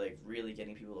way of like really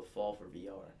getting people to fall for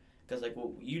VR. Because like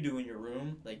what you do in your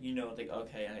room, like you know, like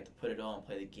okay, I have to put it on and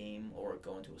play the game or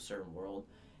go into a certain world.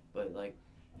 But like,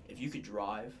 if you could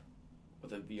drive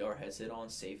with a VR headset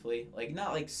on safely, like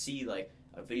not like see like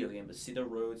a video game, but see the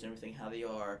roads and everything how they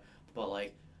are. But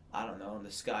like, I don't know, and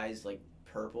the sky's like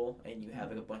purple and you have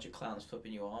like a bunch of clowns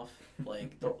flipping you off,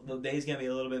 like the day's gonna be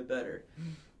a little bit better.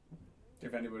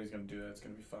 If anybody's gonna do that, it's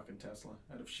gonna be fucking Tesla.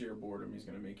 Out of sheer boredom, he's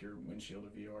gonna make your windshield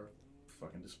a VR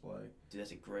fucking display. Dude,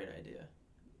 that's a great idea.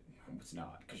 It's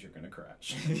not, because you're gonna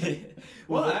crash.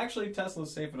 Well, well, actually,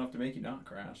 Tesla's safe enough to make you not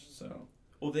crash, so...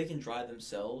 Well, they can drive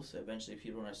themselves. Eventually,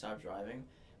 people are going to stop driving.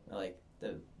 Like,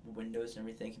 the windows and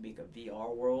everything can be like a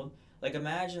VR world. Like,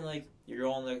 imagine, like, you're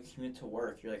on the commute to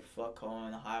work. You're like, fuck calling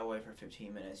on the highway for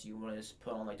 15 minutes. You want to just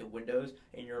put on, like, the windows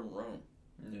in your room.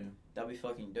 Yeah. That'd be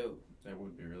fucking dope. That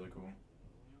would be really cool.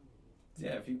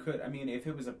 Yeah, if you could. I mean, if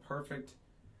it was a perfect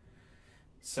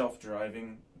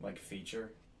self-driving, like,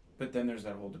 feature, but then there's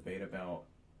that whole debate about,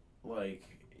 like,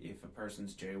 if a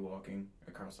person's jaywalking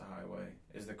across the highway,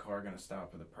 is the car going to stop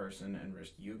for the person and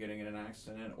risk you getting in an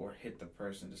accident, or hit the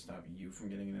person to stop you from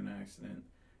getting in an accident?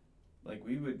 Like,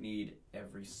 we would need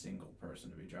every single person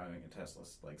to be driving a Tesla,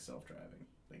 like, self-driving.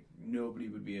 Like, nobody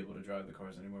would be able to drive the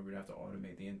cars anymore. We'd have to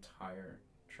automate the entire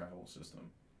travel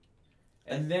system.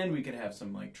 And then we could have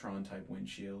some, like, Tron-type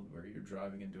windshield where you're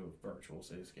driving into a virtual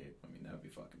cityscape. I mean, that would be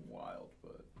fucking wild,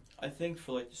 but... I think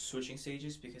for, like, the switching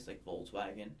stages, because, like,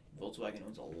 Volkswagen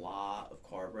owns a lot of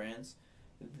car brands,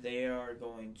 they are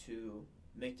going to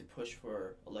make the push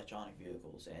for electronic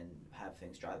vehicles and have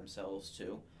things drive themselves,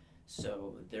 too.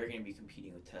 So they're going to be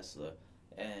competing with Tesla.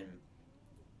 And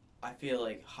I feel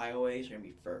like highways are going to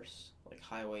be first. Like,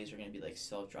 highways are going to be, like,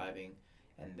 self-driving,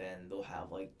 and then they'll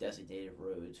have, like, designated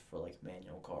roads for, like,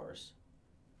 manual cars.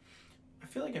 I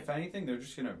feel like, if anything, they're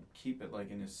just going to keep it,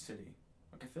 like, in a city.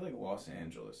 Like, I feel like Los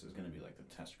Angeles is going to be, like,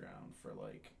 the test ground for,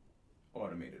 like,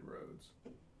 automated roads.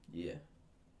 Yeah.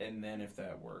 And then if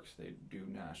that works, they do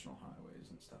national highways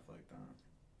and stuff like that.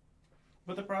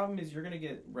 But the problem is you're going to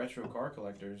get retro car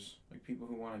collectors, like people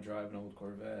who want to drive an old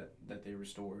Corvette that they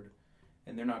restored,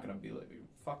 and they're not going to be like,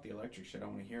 fuck the electric shit, I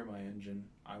want to hear my engine,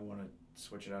 I want to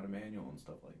switch it out of manual and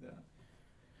stuff like that.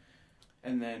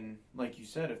 And then, like you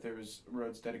said, if there was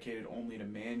roads dedicated only to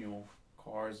manual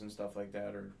cars and stuff like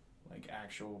that, or like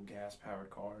actual gas-powered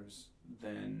cars,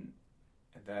 then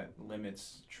that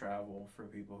limits travel for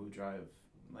people who drive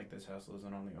like the Teslas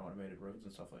and on the automated roads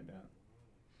and stuff like that.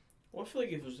 Well, I feel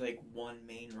like if it was like one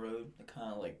main road that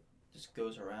kind of like just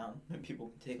goes around and people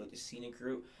can take like the scenic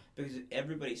route, because if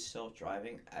everybody's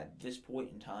self-driving at this point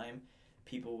in time,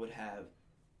 people would have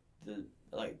the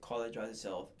like car that drives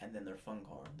itself and then their fun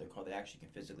car, the car they actually can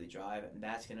physically drive, and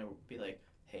that's gonna be like,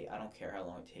 hey, I don't care how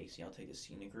long it takes, I'll take the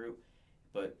scenic route.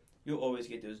 But you'll always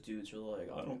get those dudes who are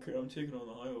like, I don't care, I'm taking on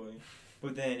the highway.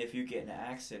 But then if you get in an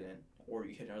accident or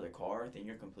you hit another car, then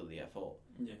you're completely at fault.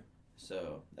 Yeah.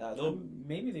 So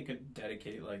maybe they could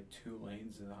dedicate like 2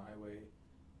 lanes to the highway.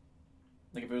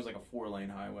 Like if it was like a 4-lane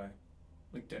highway,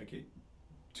 like dedicate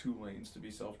 2 lanes to be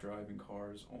self-driving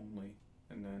cars only,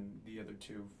 and then the other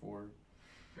 2 for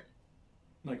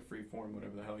like freeform,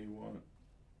 whatever the hell you want,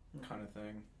 kind of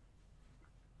thing.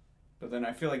 But then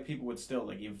I feel like people would still,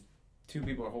 like, if 2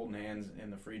 people are holding hands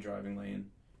in the free driving lane,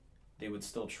 they would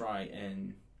still try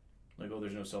and like, oh,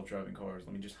 there's no self-driving cars,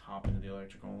 let me just hop into the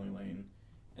electric only lane,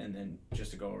 and then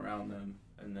just to go around them,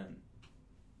 and then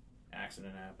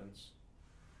accident happens.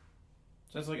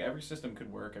 So it's like every system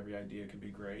could work, every idea could be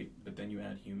great, but then you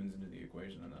add humans into the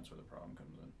equation, and that's where the problem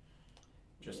comes in.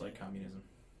 Just like communism.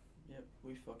 Yep,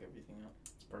 we fuck everything up.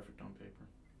 It's perfect on paper.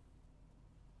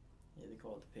 Yeah, they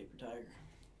call it the paper tiger,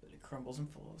 but it crumbles and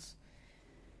falls.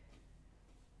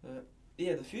 But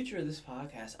yeah, the future of this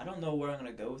podcast, I don't know where I'm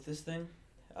gonna go with this thing.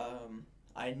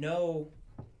 I know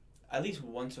at least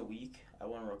once a week I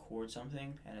want to record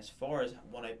something, and as far as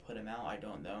when I put them out, I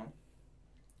don't know.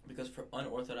 Because for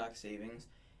unorthodox savings,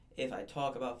 if I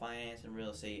talk about finance and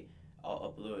real estate,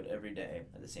 I'll upload every day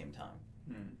at the same time.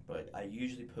 But I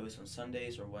usually post on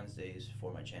Sundays or Wednesdays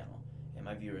for my channel, and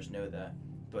my viewers know that.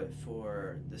 But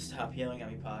for the Stop Yelling At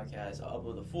Me podcast, I'll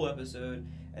upload the full episode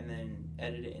and then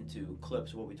edit it into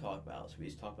clips of what we talk about. So we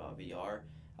just talk about VR.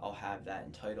 I'll have that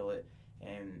and title it,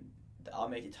 and I'll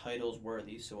make the titles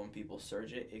worthy so when people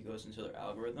search it, it goes into their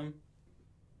algorithm.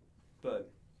 But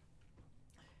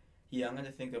yeah, I'm going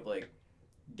to think of like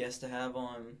guests to have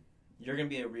on. You're going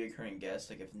to be a reoccurring guest.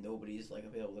 Like if nobody's like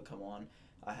available to come on,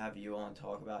 I have you on to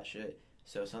talk about shit.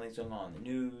 So if something's going on in the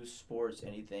news, sports,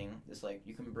 anything, it's like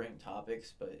you can bring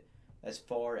topics, but as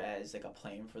far as like a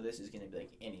plan for this is going to be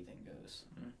like anything goes.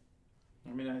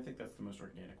 I mean, I think that's the most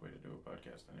organic way to do a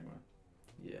podcast anyway.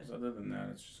 Yeah. Because other than that,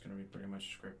 it's just going to be pretty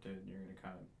much scripted. You're going to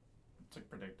kind of, it's like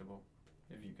predictable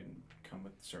if you can come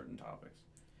with certain topics.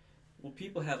 Well,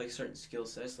 people have like certain skill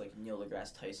sets. Like Neil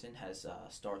deGrasse Tyson has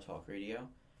Star Talk Radio,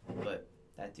 but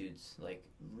that dude's like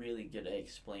really good at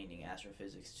explaining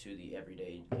astrophysics to the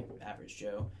everyday like, average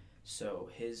Joe. So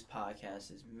his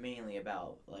podcast is mainly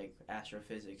about like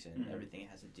astrophysics and everything that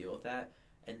has to deal with that.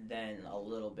 and then a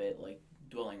little bit like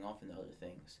dwelling off into other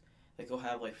things. Like he'll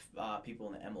have like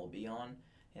people in the MLB on,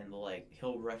 and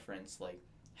he'll reference like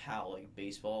how like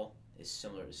baseball is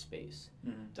similar to space.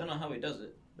 Mm-hmm. Don't know how he does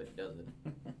it, but he does it.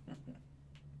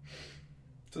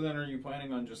 So then, are you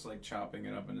planning on just like chopping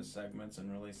it up into segments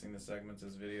and releasing the segments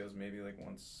as videos, maybe like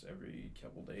once every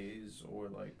couple days, or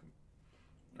like,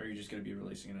 are you just going to be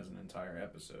releasing it as an entire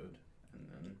episode, and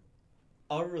then?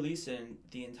 I'll release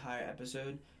the entire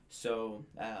episode. So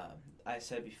I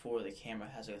said before, the camera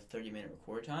has like a 30-minute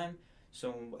record time.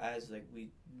 So as like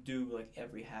we do like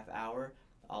every half hour,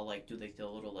 I'll like do like the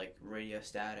little like radio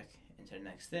static into the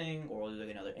next thing, or I'll do like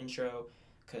another intro.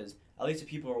 Because at least if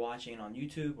people are watching it on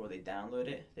YouTube or they download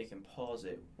it, they can pause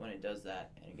it when it does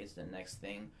that and it gets to the next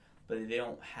thing. But they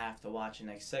don't have to watch the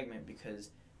next segment because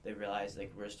they realize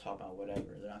like we're just talking about whatever.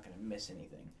 They're not going to miss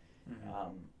anything.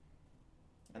 Mm-hmm.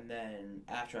 And then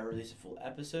after I release a full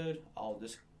episode, I'll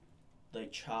just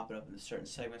like chop it up into certain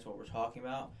segments what we're talking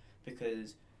about.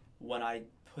 Because when I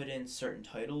put in certain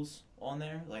titles on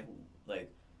there, like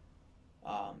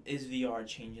is VR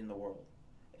changing the world?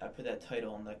 I put that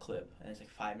title on the clip, and it's like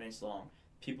 5 minutes long.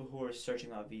 People who are searching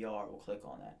about VR will click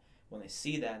on that. When they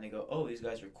see that and they go, oh, these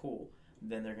guys are cool,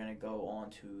 then they're going to go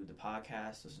on to the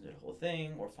podcast, listen to the whole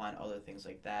thing, or find other things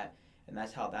like that. And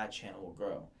that's how that channel will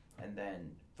grow. And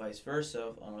then vice versa,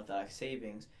 on Unorthodox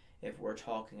Savings, if we're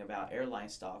talking about airline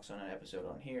stocks on an episode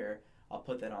on here, I'll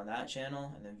put that on that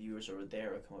channel, and then viewers over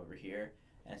there will come over here,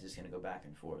 and it's just going to go back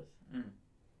and forth. Mm.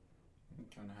 You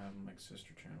kind of have them like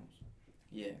sister channels.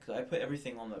 Yeah, because I put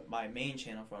everything on my main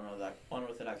channel for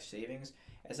Unorthodox Savings.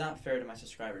 It's not fair to my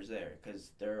subscribers there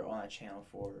because they're on that channel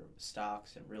for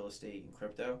stocks and real estate and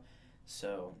crypto.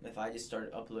 So if I just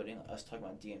started uploading us talking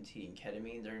about DMT and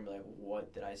ketamine, they're going to be like,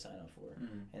 what did I sign up for?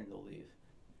 Mm-hmm. And they'll leave.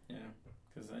 Yeah,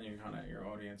 because then you're kind of, your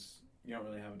audience, you don't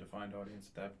really have a defined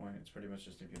audience at that point. It's pretty much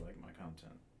just if you like my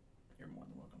content, you're more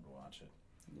than welcome to watch it.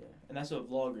 Yeah, and that's what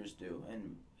vloggers do.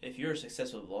 And if you're a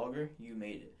successful vlogger, you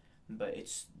made it. But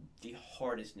it's the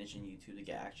hardest niche in YouTube to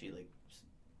get actually like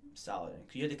solid in.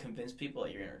 Because you have to convince people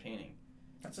that you're entertaining.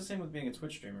 That's the same with being a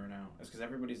Twitch streamer now. It's because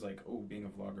everybody's like, oh, being a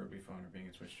vlogger would be fun, or being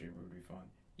a Twitch streamer would be fun.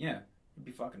 Yeah, it'd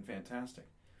be fucking fantastic.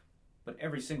 But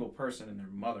every single person and their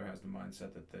mother has the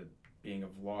mindset that being a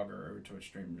vlogger or a Twitch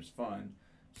streamer is fun.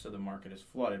 So the market is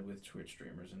flooded with Twitch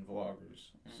streamers and vloggers.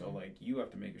 Mm-hmm. So like you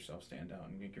have to make yourself stand out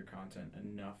and make your content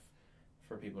enough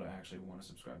for people to actually want to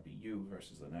subscribe to you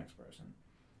versus the next person.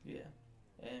 Yeah,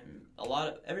 and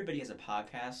everybody has a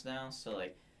podcast now, so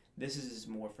like this is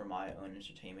more for my own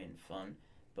entertainment and fun.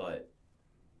 But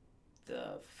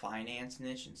the finance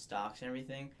niche and stocks and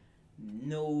everything,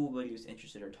 nobody was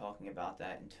interested or talking about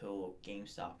that until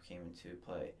GameStop came into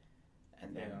play.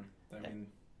 And then, yeah, I mean,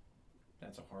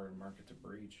 that's a hard market to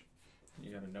breach.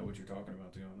 You got to know what you're talking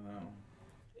about to go into that one.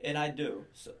 And I do.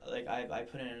 So, like, I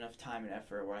put in enough time and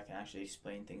effort where I can actually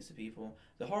explain things to people.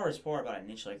 The hardest part about a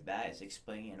niche like that is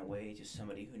explaining it in a way to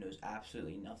somebody who knows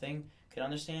absolutely nothing can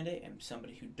understand it, and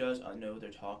somebody who does know what they're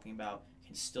talking about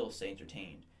can still stay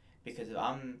entertained. Because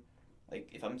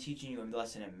if I'm teaching you a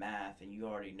lesson in math and you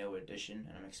already know addition,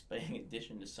 and I'm explaining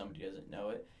addition to somebody who doesn't know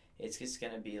it, it's just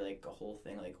going to be like a whole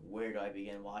thing, like where do I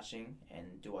begin watching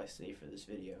and do I stay for this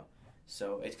video?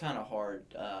 So it's kind of hard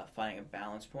finding a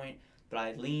balance point. But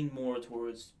I lean more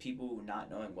towards people not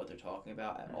knowing what they're talking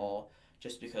about at all,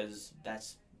 just because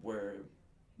that's where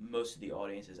most of the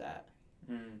audience is at.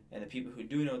 Mm. And the people who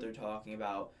do know what they're talking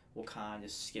about will kind of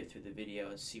just skip through the video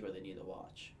and see where they need to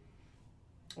watch.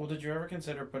 Well, did you ever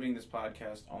consider putting this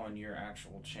podcast on your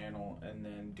actual channel and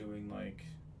then doing like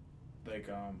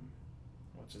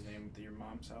what's his name, Your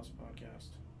Mom's House podcast?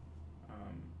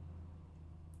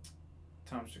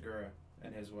 Tom Segura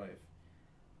and his wife.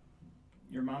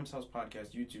 Your Mom's House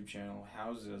podcast YouTube channel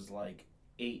houses like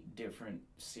 8 different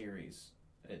series.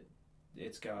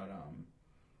 It's got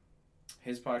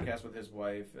his podcast with his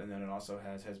wife, and then it also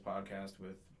has his podcast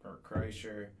with Bert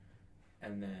Kreischer,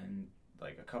 and then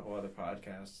like a couple other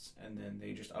podcasts, and then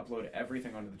they just upload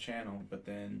everything onto the channel, but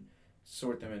then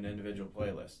sort them into individual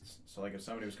playlists. So like if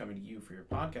somebody was coming to you for your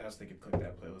podcast, they could click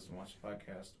that playlist and watch the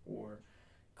podcast, or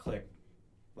click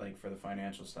like for the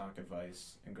financial stock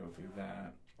advice and go through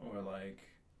that. Or like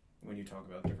when you talk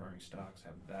about differing stocks,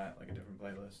 have that like a different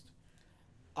playlist.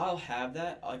 I'll have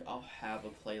that. I'll have a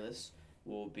playlist.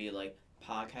 Will be like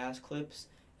podcast clips,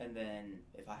 and then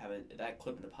if I have that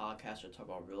clip in the podcast or talk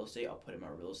about real estate, I'll put it in my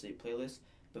real estate playlist.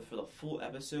 But for the full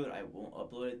episode, I won't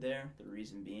upload it there. The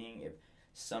reason being, if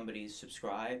somebody's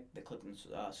subscribed, they click on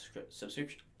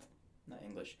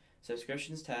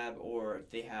subscriptions tab, or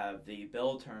if they have the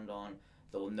bell turned on,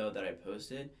 they'll know that I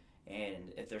posted.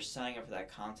 and if they're signing up for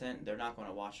that content, they're not going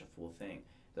to watch the full thing.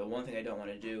 The one thing I don't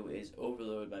want to do is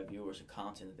overload my viewers with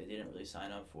content that they didn't really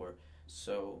sign up for.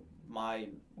 So my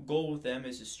goal with them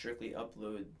is to strictly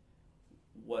upload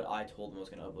what I told them I was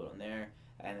going to upload on there,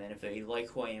 and then if they like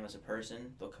who I am as a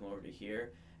person, they'll come over to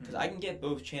here, because I can get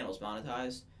both channels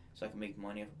monetized, so I can make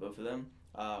money off of both of them.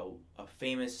 A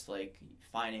famous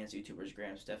finance YouTuber is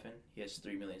Graham Stephan. He has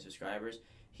 3 million subscribers.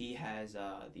 He has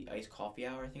the Iced Coffee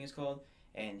Hour, I think it's called,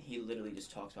 and he literally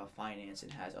just talks about finance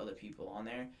and has other people on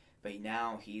there. But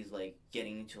now he's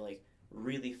getting into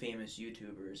really famous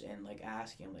YouTubers and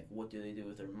asking them what do they do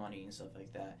with their money and stuff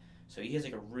like that. So he has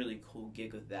a really cool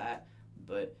gig with that.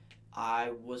 But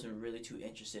I wasn't really too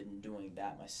interested in doing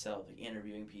that myself,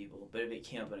 interviewing people. But if it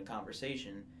came up in a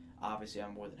conversation, obviously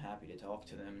I'm more than happy to talk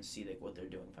to them and see what they're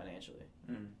doing financially.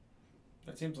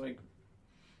 That seems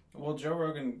well, Joe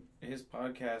Rogan, his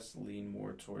podcasts lean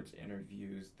more towards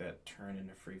interviews that turn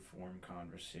into free-form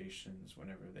conversations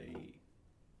whenever they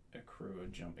accrue a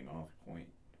jumping off point.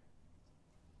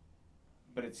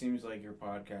 But it seems like your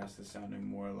podcast is sounding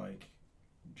more like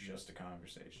just a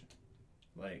conversation.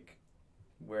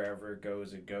 Wherever it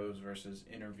goes versus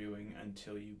interviewing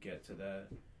until you get to that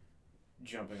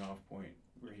jumping off point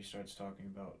where he starts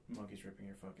talking about monkeys ripping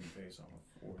your fucking face off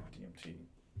or DMT,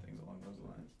 things along those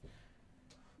lines.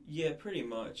 Yeah, pretty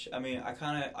much. I mean,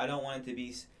 I don't want it to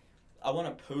be... I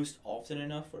want to post often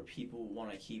enough where people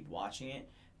want to keep watching it,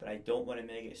 but I don't want to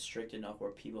make it strict enough where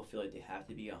people feel like they have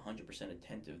to be 100%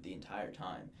 attentive the entire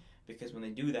time. Because when they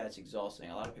do that, it's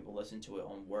exhausting. A lot of people listen to it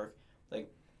on work.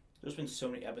 There's been so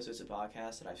many episodes of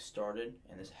podcasts that I've started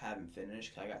and just haven't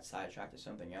finished because I got sidetracked to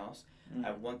something else.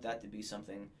 I want that to be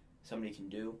something somebody can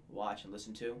do, watch, and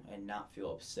listen to, and not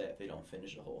feel upset if they don't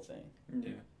finish the whole thing.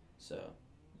 Yeah. So...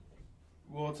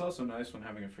 Well, it's also nice when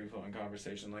having a free-flowing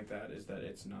conversation like that is that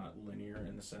it's not linear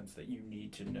in the sense that you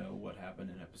need to know what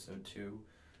happened in episode 2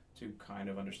 to kind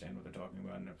of understand what they're talking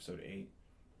about in episode 8.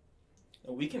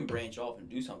 We can branch off and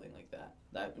do something like that.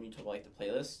 That when you talk about the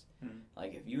playlist,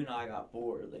 if you and I got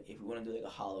bored, if we want to do a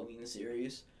Halloween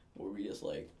series where we just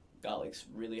got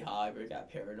really high, but got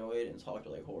paranoid and talked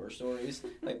horror stories,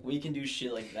 we can do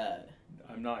shit like that.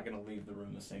 I'm not gonna leave the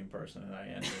room the same person that I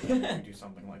entered when we do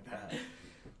something like that.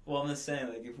 Well, I'm just saying,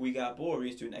 if we got bored, we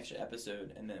just do an extra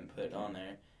episode and then put it on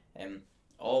there. And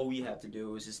all we have to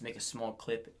do is just make a small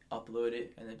clip, upload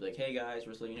it, and then be hey guys,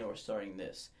 we're just letting you know we're starting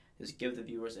this. Just give the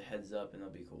viewers a heads up and they'll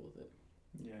be cool with it.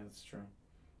 Yeah, that's true.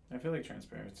 I feel like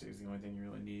transparency is the only thing you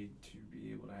really need to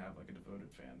be able to have a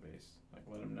devoted fan base.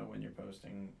 Let them know when you're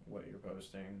posting, what you're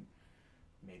posting,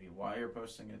 maybe why you're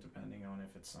posting it, depending on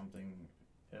if it's something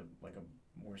a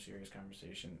more serious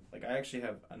conversation. I actually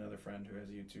have another friend who has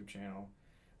a YouTube channel,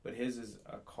 but his is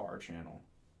a car channel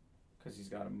because he's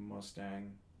got a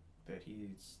Mustang that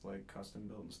he's custom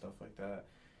built and stuff like that.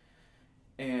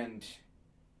 And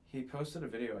he posted a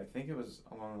video, I think it was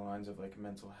along the lines of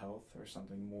mental health or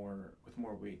something more with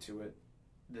more weight to it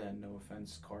than No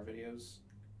Offense car videos.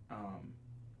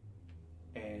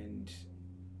 And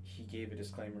he gave a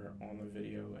disclaimer on the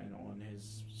video and on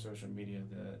his social media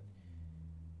that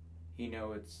he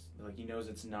knows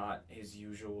it's not his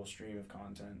usual stream of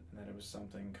content and that it was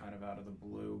something kind of out of the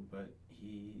blue, but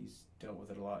he's dealt with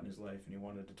it a lot in his life and he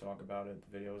wanted to talk about it.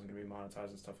 The video wasn't going to be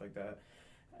monetized and stuff like that.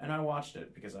 And I watched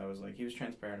it because I was he was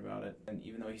transparent about it. And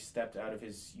even though he stepped out of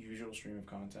his usual stream of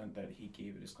content, that he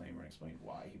gave a disclaimer and explained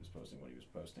why he was posting what he was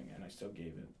posting. And I still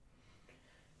gave it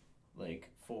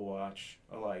full watch,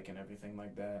 a and everything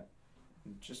like that.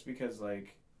 Just because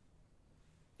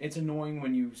it's annoying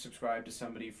when you subscribe to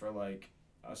somebody for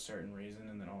a certain reason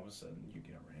and then all of a sudden you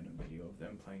get a random video of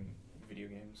them playing video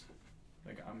games.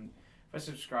 If I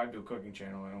subscribe to a cooking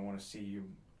channel, I don't want to see you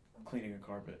cleaning a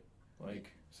carpet.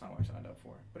 It's not what I signed up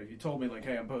for. But if you told me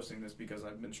hey, I'm posting this because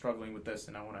I've been struggling with this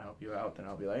and I want to help you out, then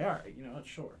I'll be all right,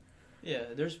 sure. Yeah,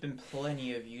 there's been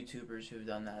plenty of YouTubers who've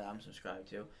done that I'm subscribed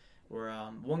to. Where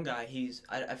one guy,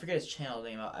 I forget his channel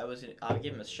name. I'll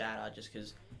give him a shout out just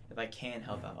because if I can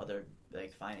help out other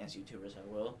finance YouTubers, I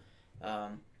will.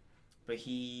 But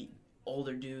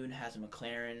older dude, has a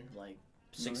McLaren,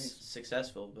 Nice.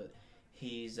 Successful, but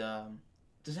he's doesn't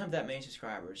have that many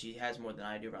subscribers. He has more than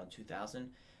I do, around 2,000,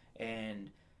 and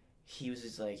he was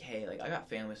just hey, I got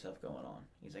family stuff going on.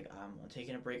 He's I'm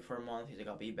taking a break for a month. He's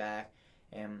I'll be back.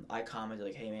 And I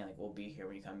commented hey man, we'll be here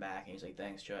when you come back. And he's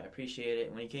thanks Joe, I appreciate it.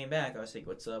 And when he came back, I was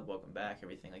what's up, welcome back,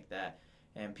 everything like that.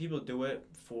 And people do it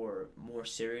for more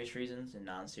serious reasons and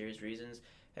non-serious reasons.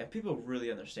 And people are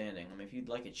really understanding. If you'd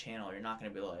like a channel, you're not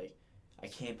going to be I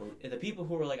can't believe... The people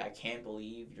who are I can't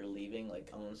believe you're leaving,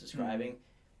 unsubscribing,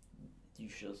 you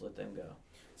should just let them go.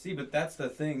 See, but that's the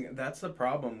thing. That's the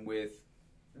problem with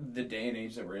the day and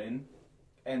age that we're in,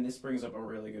 and this brings up a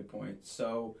really good point.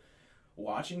 So,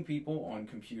 watching people on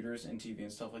computers and TV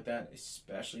and stuff like that,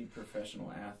 especially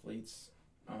professional athletes,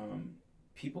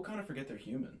 people kind of forget they're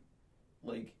human.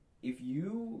 Like, if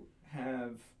you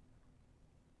have,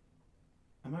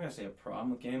 I'm not gonna say a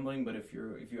problem with gambling, but if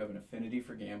you have an affinity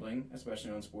for gambling,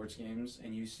 especially on sports games,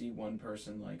 and you see one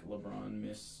person like LeBron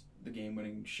miss the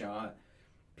game-winning shot,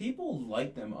 people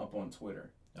light them up on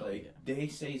Twitter. They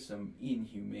say some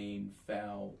inhumane,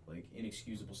 foul, like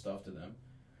inexcusable stuff to them.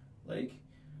 Like,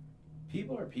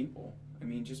 people are people. I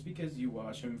mean, just because you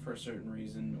watch him for a certain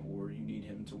reason, or you need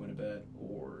him to win a bet,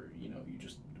 or you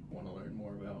just want to learn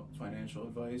more about financial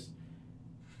advice.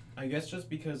 I guess just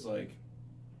because like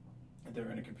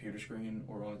they're in a computer screen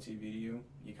or on a TV to you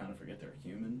kind of forget they're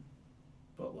human.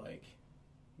 But like,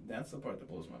 that's the part that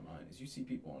blows my mind is you see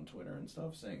people on Twitter and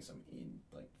stuff saying some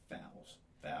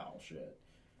foul shit.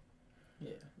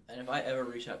 Yeah, and if I ever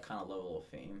reach that kind of level of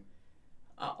fame,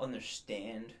 I'll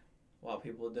understand why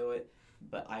people do it,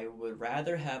 but I would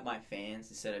rather have my fans,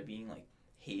 instead of being like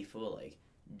hateful, like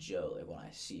Joe, like when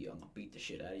I see you, I'm gonna beat the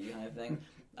shit out of you kind of thing.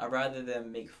 I'd rather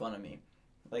them make fun of me.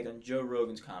 Like on Joe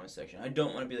Rogan's comment section. I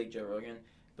don't want to be like Joe Rogan,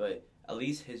 but at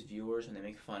least his viewers, when they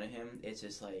make fun of him, it's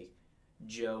just like,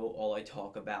 Joe, all I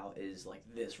talk about is like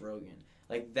this Rogan.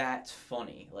 Like, that's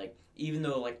funny. Like, even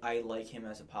though like I like him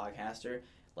as a podcaster,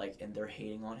 like, and they're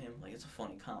hating on him, like, it's a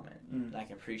funny comment. And I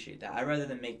can appreciate that. I'd rather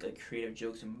than make like creative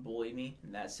jokes and bully me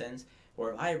in that sense.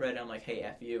 Or if I read it, I'm like, hey,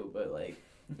 F you, but like,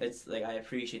 it's like, I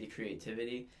appreciate the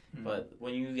creativity. But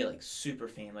when you get like super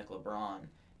fame like LeBron,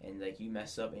 and like you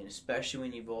mess up, and especially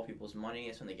when you blow people's money,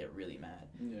 it's when they get really mad.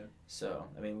 Yeah. So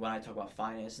I mean, when I talk about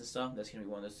finance and stuff, that's gonna be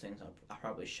one of those things I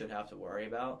probably should have to worry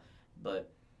about.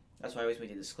 But that's why I always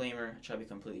make a disclaimer. I try to be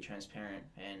completely transparent,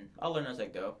 and I'll learn as I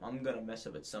go. I'm gonna mess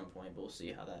up at some point, but we'll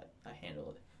see how that I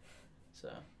handle it.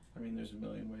 So. I mean, there's a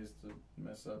million ways to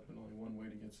mess up, and only one way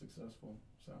to get successful.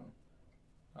 So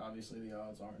obviously, the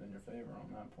odds aren't in your favor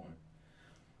on that point.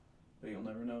 But you'll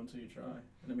never know until you try.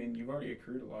 And I mean, you've already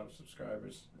accrued a lot of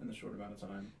subscribers in the short amount of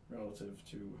time relative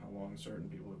to how long certain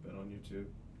people have been on YouTube.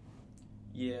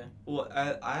 Yeah. Well,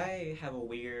 I have a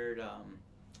weird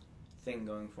thing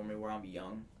going for me where I'm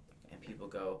young, and people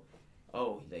go,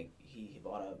 oh, like, he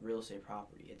bought a real estate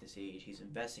property at this age. He's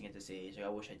investing at this age. Like, I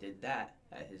wish I did that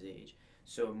at his age.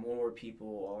 So more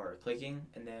people are clicking,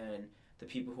 and then the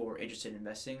people who are interested in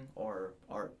investing are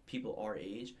people our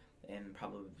age, and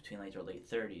probably between like their late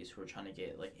 30s, who are trying to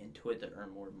get like into it to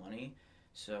earn more money.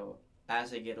 So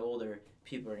as I get older,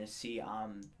 people are going to see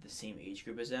I'm the same age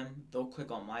group as them. They'll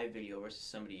click on my video versus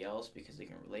somebody else because they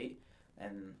can relate.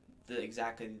 And the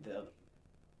exact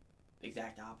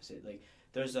opposite. Like,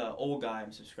 there's an old guy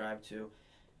I'm subscribed to.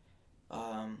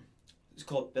 It's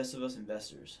called Best of Us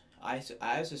Investors. I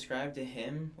subscribed to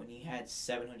him when he had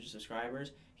 700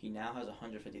 subscribers. He now has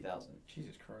 150,000.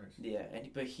 Jesus Christ. Yeah,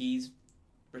 but he's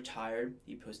retired.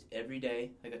 He posts every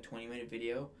day like a 20-minute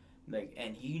video, like,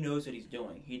 and he knows what he's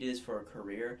doing. He did this for a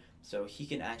career, so he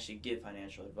can actually give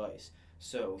financial advice.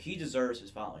 So he deserves his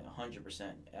following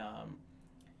 100%.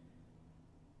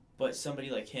 But somebody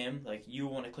like him, like, you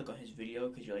want to click on his video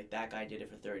because you're like, that guy did it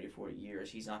for 30 or 40 years.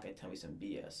 He's not going to tell me some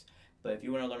BS. But if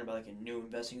you want to learn about like a new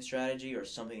investing strategy or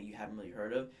something that you haven't really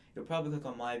heard of, you'll probably click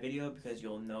on my video because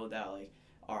you'll know that, like,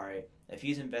 all right, if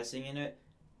he's investing in it,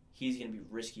 he's going to be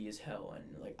risky as hell,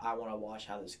 and like, I want to watch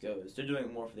how this goes. They're doing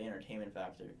it more for the entertainment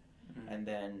factor. And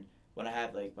then when I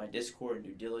have like my Discord and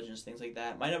due diligence, things like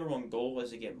that, my number one goal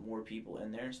was to get more people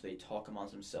in there so they talk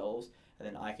amongst themselves, and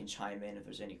then I can chime in if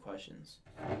there's any questions.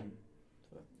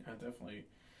 So. Yeah, definitely.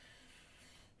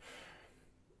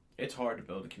 It's hard to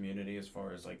build a community as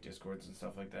far as like Discords and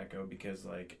stuff like that go, because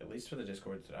like, at least for the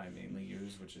Discords that I mainly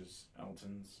use, which is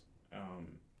Elton's,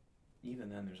 even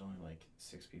then there's only like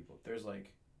 6 people. There's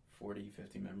like 40,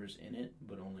 50 members in it,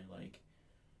 but only like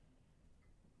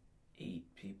 8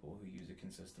 people who use it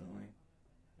consistently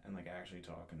and like actually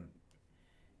talk.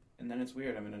 And then it's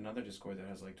weird. I'm in another Discord that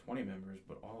has like 20 members,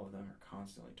 but all of them are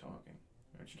constantly talking.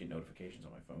 I just get notifications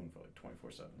on my phone for like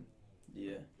 24/7.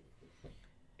 Yeah.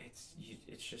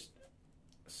 It's just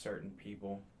certain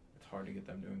people. It's hard to get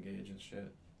them to engage and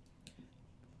shit.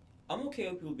 I'm okay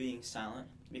with people being silent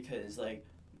because, like,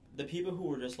 the people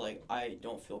who are just like, I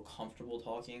don't feel comfortable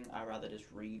talking, I'd rather just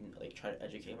read and like try to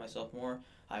educate myself more.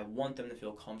 I want them to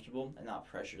feel comfortable and not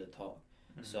pressure to talk.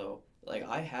 Mm-hmm. So like,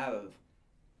 I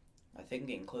think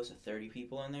getting close to 30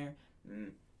 people in there.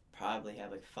 Probably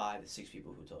have like 5 to 6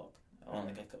 people who talk on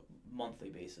like a monthly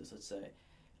basis, let's say.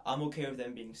 I'm okay with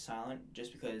them being silent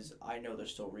just because I know they're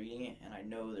still reading it, and I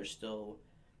know they're still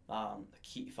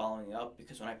keep following up,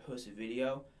 because when I post a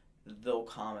video, they'll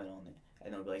comment on it.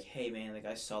 and they'll be like, hey man, like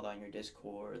I saw that on your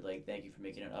Discord, like thank you for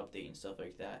making an update and stuff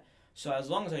like that. So as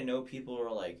long as I know people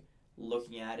are like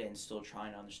looking at it and still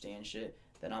trying to understand shit,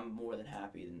 then I'm more than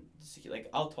happy. Like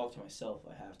I'll talk to myself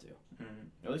if I have to.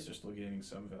 Mm-hmm. At least they're still getting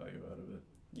some value out of it,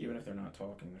 even if they're not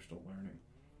talking, they're still learning.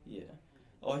 Yeah.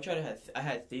 Oh, I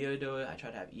had Theo do it. I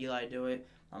tried to have Eli do it.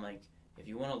 I'm like, if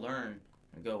you want to learn,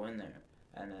 go in there.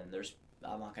 And then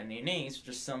I'm not gonna name names,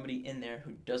 just somebody in there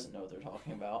who doesn't know what they're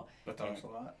talking about. But talks a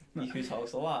lot. Who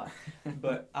talks a lot.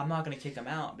 But I'm not gonna kick them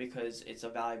out because it's a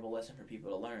valuable lesson for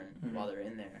people to learn while they're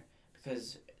in there.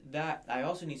 Because I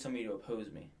also need somebody to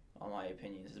oppose me on my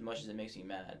opinions, as much as it makes me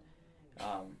mad.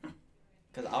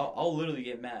 Because I'll literally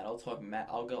get mad. I'll talk mad.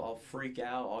 I'll freak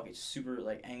out. I'll get super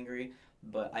like angry.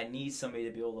 But I need somebody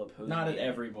to be able to oppose me. Not at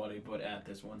everybody, but at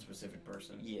this one specific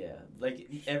person. Yeah, like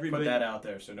everybody. Put that out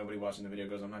there so nobody watching the video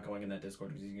goes, I'm not going in that Discord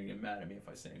because he's going to get mad at me if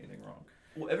I say anything wrong.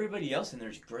 Well, everybody else in there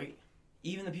is great.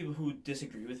 Even the people who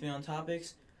disagree with me on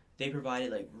topics, they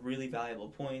provided like really valuable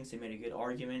points. They made a good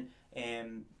argument.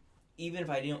 And even if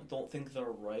I don't think they're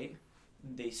right,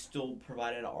 they still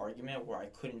provided an argument where I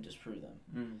couldn't disprove them.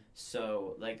 Mm.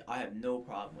 So, like, I have no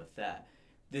problem with that.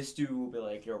 This dude will be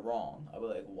like, you're wrong. I'll be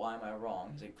like, why am I wrong?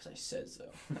 He's like, because I said so.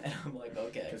 And I'm like,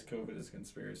 okay. Because COVID is a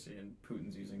conspiracy and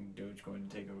Putin's using Dogecoin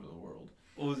to take over the world.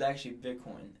 Well, it was actually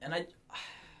Bitcoin. And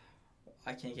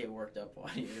I can't get worked up on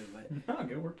it, but... No,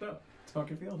 get worked up. Talk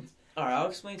your feelings. Alright, I'll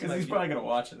explain to my... Because he's probably going to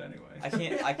watch it anyway.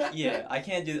 I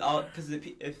can't do... Because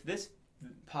if this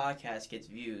podcast gets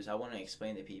views, I want to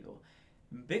explain to people.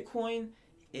 Bitcoin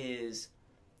is...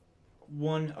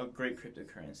 a great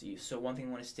cryptocurrency. So one thing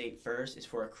I want to state first is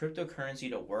for a cryptocurrency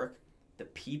to work, the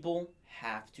people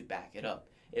have to back it up.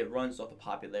 It runs off of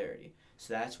popularity.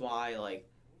 So that's why like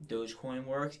Dogecoin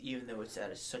works, even though it's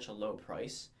at such a low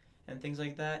price and things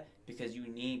like that, because you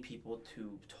need people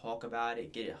to talk about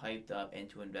it, get it hyped up, and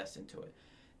to invest into it.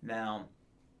 Now,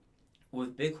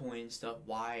 with Bitcoin stuff,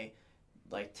 why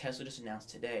like Tesla just announced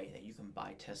today that you can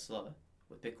buy Tesla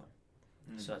with Bitcoin.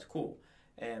 So that's cool.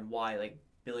 And why like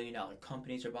billion-dollar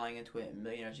companies are buying into it and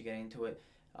millionaires are getting into it,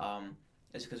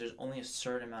 is because there's only a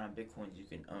certain amount of Bitcoins you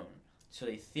can own. So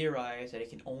they theorize that it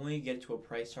can only get to a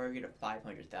price target of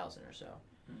 500,000 or so.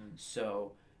 Mm-hmm.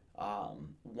 So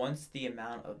once the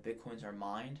amount of Bitcoins are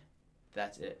mined,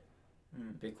 that's it.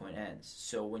 Bitcoin ends.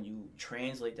 So when you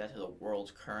translate that to the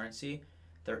world's currency,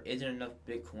 there isn't enough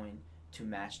Bitcoin to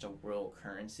match the world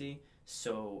currency.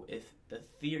 So if the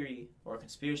theory or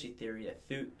conspiracy theory that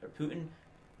Putin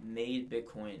made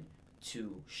Bitcoin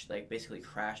to like basically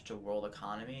crash the world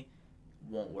economy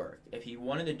won't work. If he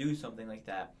wanted to do something like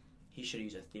that, he should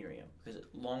use Ethereum, because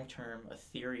long term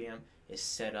Ethereum is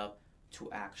set up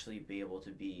to actually be able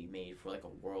to be made for like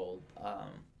a world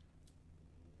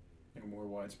like a more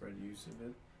widespread use of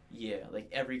it. Yeah, like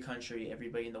every country,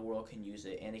 everybody in the world can use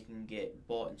it, and it can get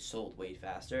bought and sold way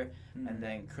faster. And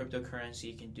then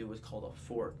cryptocurrency can do what's called a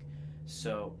fork.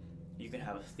 So you can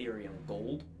have Ethereum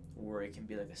Gold, where it can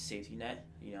be like a safety net,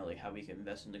 you know, like how we can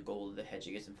invest into gold to hedge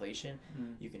against inflation.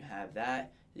 You can have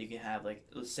that. You can have like,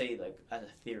 let's say like as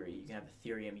a theory, you can have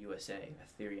Ethereum USA,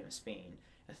 Ethereum Spain,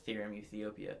 Ethereum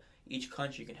Ethiopia. Each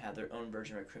country can have their own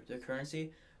version of a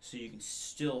cryptocurrency, so you can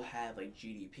still have like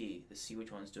GDP to see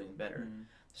which one's doing better.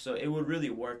 So it would really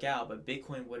work out, but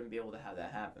Bitcoin wouldn't be able to have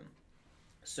that happen.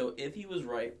 So if he was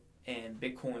right and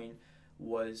Bitcoin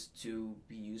was to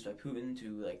be used by Putin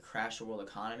to like crash the world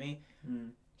economy,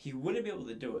 he wouldn't be able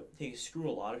to do it. He can screw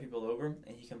a lot of people over,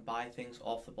 and he can buy things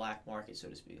off the black market, so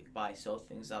to speak. Sell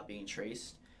things without being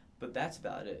traced. But that's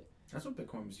about it. That's what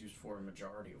Bitcoin was used for. A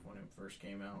majority of when it first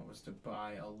came out was to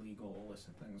buy illegal,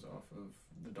 illicit things off of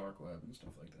the dark web and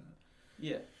stuff like that.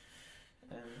 Yeah.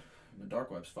 The dark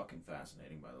web's fucking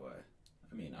fascinating, by the way.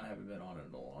 I mean, I haven't been on it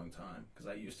in a long time, because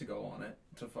I used to go on it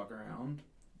to fuck around.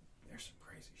 There's some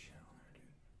crazy shit on there, dude.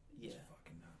 Yeah. It's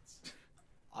fucking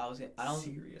nuts.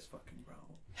 Serious fucking problem.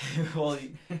 Well,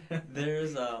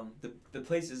 there's the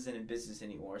place isn't in business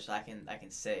anymore, so I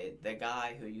can say the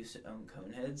guy who used to own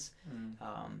Coneheads.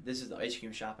 This is the ice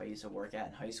cream shop I used to work at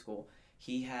in high school.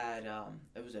 He had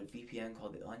it was a VPN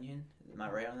called the Onion. Am I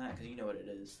right on that? Because you know what it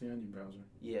is. It's the Onion browser.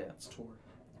 Yeah. It's Tor.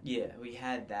 Yeah, we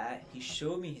had that. He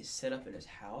showed me his setup in his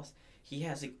house. He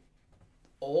has like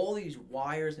all these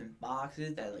wires and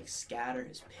boxes that like scatter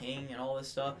his ping and all this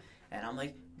stuff. And I'm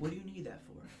like, what do you need that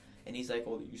for? And he's like,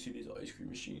 oh, you see these ice cream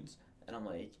machines? And I'm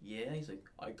like, yeah. He's like,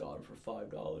 I got them for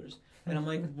 $5. And I'm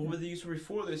like, what were they used for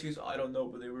before this? He goes, I don't know,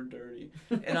 but they were dirty.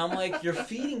 And I'm like, you're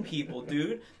feeding people,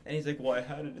 dude. And he's like, well, I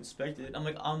had it inspected. I'm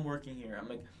like, I'm working here. I'm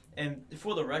like, and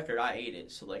for the record, I ate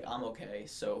it, so like I'm okay.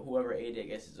 So whoever ate it, I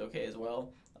guess is okay as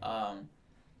well.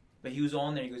 But he was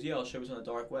on there. He goes, yeah, I'll show you on the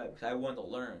dark web, because I wanted to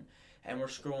learn. and we're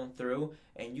scrolling through,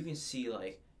 and you can see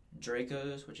like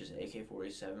Dracos, which is an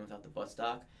AK-47 without the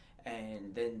buttstock,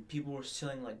 and then people were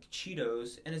selling like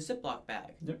Cheetos in a Ziploc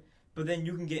bag. Yep. But then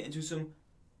you can get into some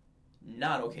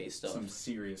not okay stuff. Some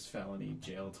serious felony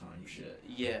jail time shit.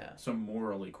 Yeah. Some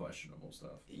morally questionable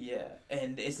stuff. Yeah,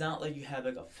 and it's not like you have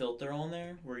like a filter on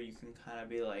there where you can kind of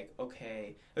be like,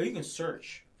 okay, or you can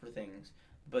search for things,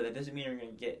 but that doesn't mean you're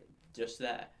gonna get just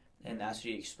that. And that's what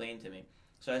he explained to me.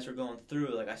 So as we're going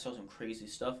through, like I saw some crazy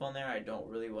stuff on there. I don't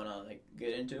really want to like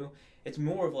get into. It's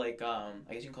more of like I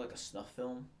guess you can call it like a snuff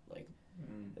film, like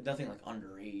nothing like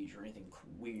underage or anything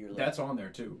weird. Like, that's on there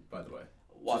too, by the way.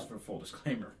 What? Just for full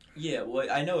disclaimer. Yeah, well,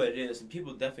 I know it is, and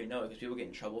people definitely know it because people get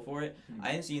in trouble for it.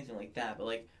 I didn't see anything like that, but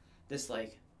like this,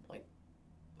 like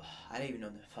I didn't even know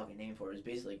the fucking name for it. It's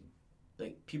basically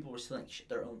like people were selling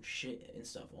their own shit and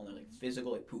stuff on there, like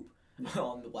physical like poop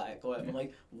on the black web. I'm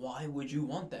like, why would you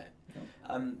want that?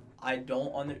 I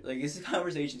don't like this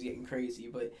conversation's getting crazy,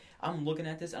 but I'm looking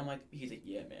at this. I'm like, he's like,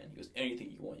 yeah, man. He goes,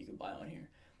 anything you want, you can buy on here.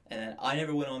 And then I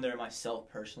never went on there myself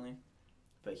personally,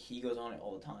 but he goes on it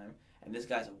all the time. And this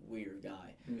guy's a weird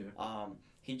guy. Yeah.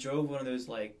 He drove one of those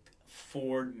like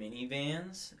Ford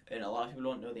minivans, and a lot of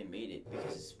people don't know they made it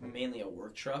because it's mainly a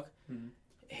work truck. Mm-hmm.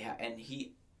 Yeah, and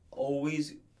he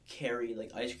always carried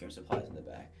like ice cream supplies in the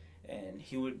back, and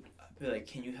he would be like,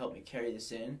 "Can you help me carry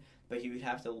this in?" But he would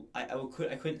have to. I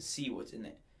couldn't see what's in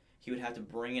it. He would have to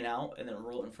bring it out and then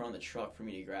roll it in front of the truck for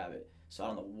me to grab it. So I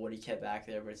don't know what he kept back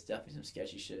there, but it's definitely some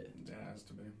sketchy shit. It has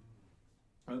to be.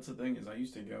 That's the thing is, I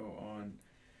used to go on.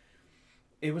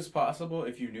 It was possible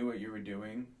if you knew what you were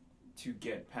doing to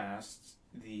get past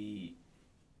the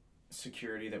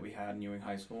security that we had in Ewing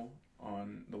High School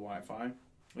on the Wi-Fi.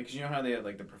 Because you know how they had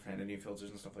like the profanity filters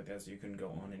and stuff like that, so you couldn't go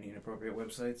on any inappropriate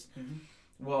websites. Mm-hmm.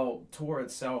 Well, Tor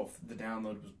itself, the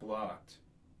download was blocked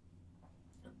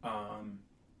on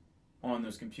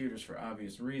those computers for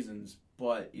obvious reasons.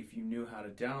 But if you knew how to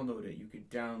download it, you could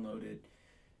download it,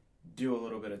 do a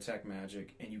little bit of tech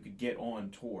magic, and you could get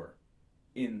on Tor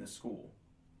in the school.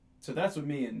 So that's what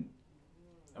me and,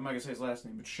 I'm not going to say his last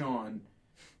name, but Sean,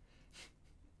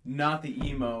 not the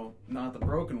emo, not the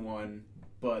broken one,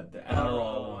 but the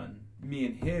Adderall one. Me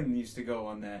and him used to go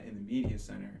on that in the media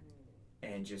center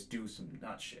and just do some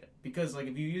nut shit. Because, like,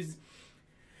 if you use...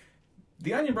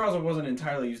 The Onion browser wasn't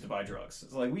entirely used to buy drugs.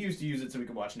 It's like, we used to use it so we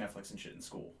could watch Netflix and shit in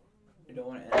school. I don't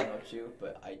want to interrupt you,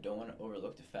 but I don't want to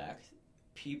overlook the fact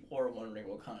people are wondering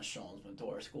what kind of Sean's went to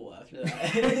our school after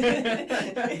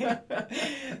that.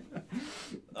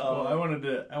 Well, I wanted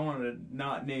to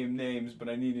not name names, but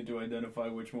I needed to identify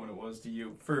which one it was to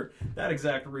you for that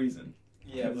exact reason.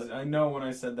 Yeah, but I know when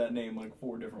I said that name, like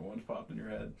 4 different ones popped in your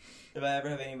head. If I ever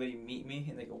have anybody meet me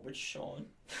and they go, "Which Sean?"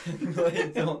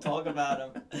 Like, don't talk about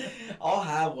him. I'll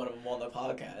have one of them on the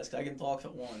podcast. I can talk to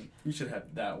one. You should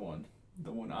have that one,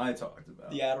 the one I talked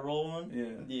about. The Adderall one.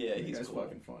 Yeah, he's guy's cool.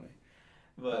 fucking funny.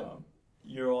 But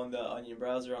you're on the Onion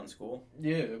browser on school.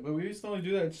 Yeah, but we used to only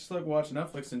do that just like watch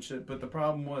Netflix and shit. But the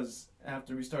problem was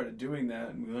after we started doing that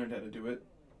and we learned how to do it,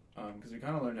 because we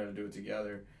kind of learned how to do it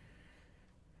together.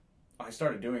 I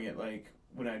started doing it like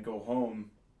when I'd go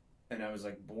home and I was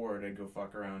like bored, I'd go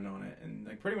fuck around on it, and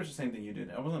like pretty much the same thing you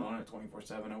did. I wasn't on it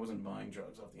 24/7. I wasn't buying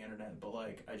drugs off the internet, but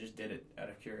like I just did it out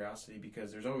of curiosity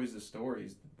because there's always the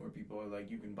stories where people are like,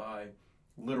 you can buy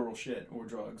literal shit or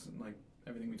drugs and like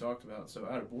everything we talked about. So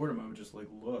out of boredom, I would just like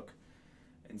look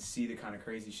and see the kind of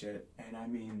crazy shit, and I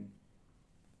mean,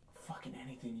 fucking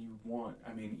anything you want.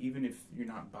 I mean, even if you're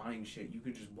not buying shit, you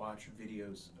could just watch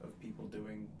videos of people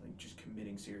doing, like, just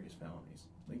committing serious felonies.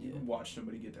 Like, you can watch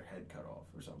somebody get their head cut off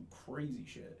or some crazy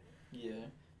shit. Yeah.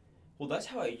 Well, that's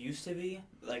how it used to be.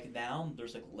 Like, now,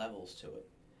 there's, like, levels to it,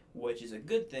 which is a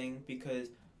good thing because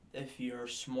if you're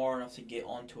smart enough to get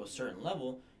onto a certain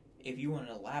level, if you want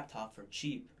a laptop for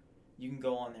cheap, you can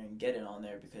go on there and get it on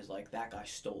there because, like, that guy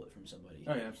stole it from somebody.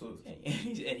 Oh, yeah, absolutely. And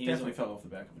he definitely fell off the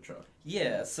back of a truck.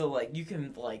 Yeah, so, like, you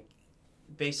can, like,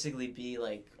 basically be,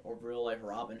 like, a real-life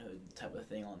Robin Hood type of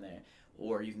thing on there.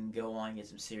 Or you can go on and get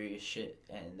some serious shit,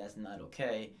 and that's not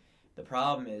okay. The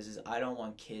problem is I don't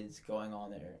want kids going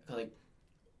on there. Cause, like,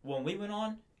 when we went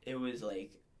on, it was, like,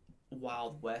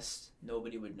 Wild West.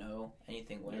 Nobody would know.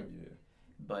 Anything went. Yeah.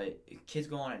 But kids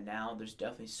go on it now, there's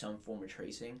definitely some form of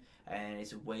tracing, and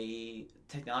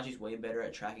technology's way better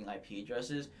at tracking IP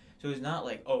addresses. So it's not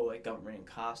like, oh, like government and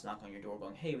cops knock on your door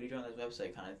going, hey, what are you doing on this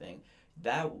website kind of thing.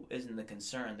 That isn't the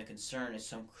concern. The concern is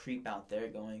some creep out there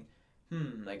going,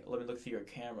 like, let me look through your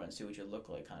camera and see what you look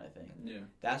like kind of thing. Yeah.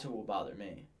 That's what will bother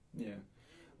me. Yeah.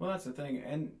 Well, that's the thing.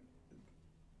 And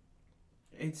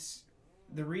it's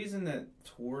the reason that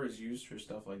Tor is used for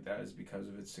stuff like that is because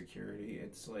of its security.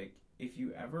 It's like, if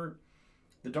you ever,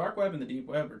 The dark web and the deep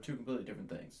web are two completely different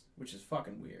things, which is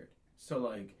fucking weird. So,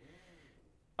 like,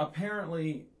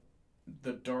 apparently,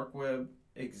 the dark web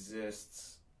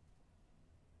exists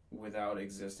without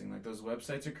existing. Like, those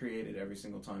websites are created every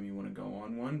single time you want to go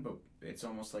on one, but it's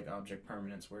almost like object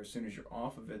permanence, where as soon as you're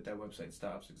off of it, that website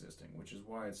stops existing, which is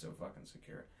why it's so fucking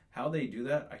secure. How they do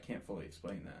that, I can't fully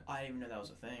explain that. I didn't even know that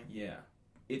was a thing. Yeah.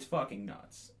 It's fucking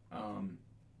nuts.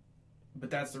 But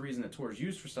that's the reason that Tor is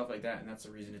used for stuff like that, and that's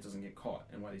the reason it doesn't get caught,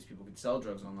 and why these people can sell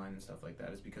drugs online and stuff like that,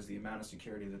 is because the amount of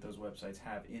security that those websites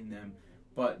have in them.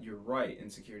 But you're right,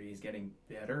 and security is getting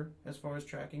better as far as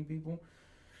tracking people.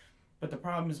 But the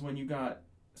problem is when you got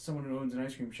someone who owns an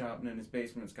ice cream shop and in his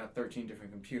basement it's got 13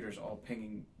 different computers all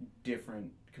pinging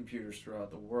different computers throughout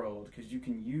the world, because you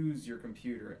can use your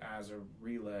computer as a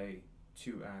relay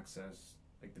to access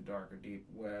like the dark or deep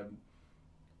web,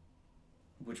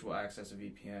 which will access a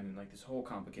VPN, and like this whole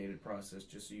complicated process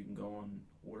just so you can go on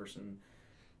order some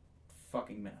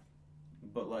fucking meth.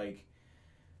 But like,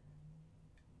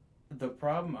 the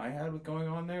problem I had with going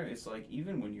on there is like,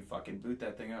 even when you fucking boot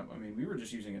that thing up, I mean, we were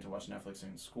just using it to watch Netflix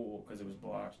in school because it was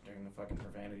blocked during the fucking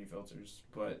profanity filters,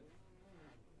 but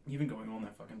even going on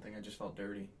that fucking thing, I just felt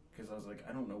dirty because I was like,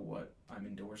 I don't know what I'm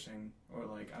endorsing, or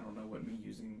like, I don't know what me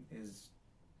using is.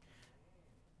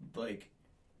 Like,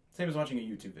 same as watching a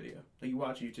YouTube video. Like, you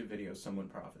watch a YouTube video, someone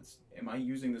profits. Am I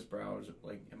using this browser?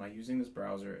 Like, am I using this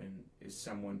browser, and is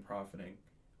someone profiting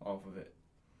off of it?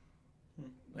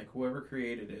 Like, whoever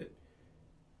created it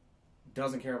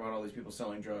doesn't care about all these people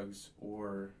selling drugs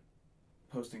or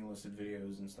posting listed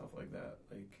videos and stuff like that.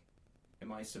 Like,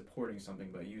 am I supporting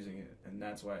something by using it? And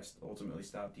that's why I ultimately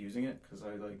stopped using it, because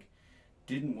I like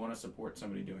didn't want to support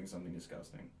somebody doing something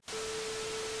disgusting.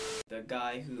 The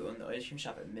guy who owned the ice cream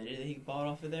shop admitted that he bought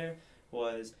off of there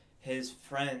was his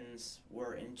friends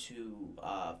were into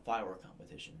firework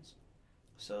competitions.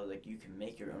 So like, you can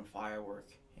make your own firework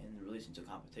and release into a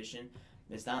competition.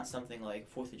 It's not something like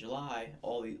 4th of July,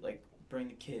 all the like, bring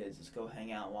the kids, let's go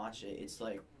hang out and watch it. It's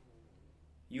like,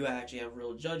 you actually have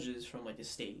real judges from like the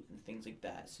state and things like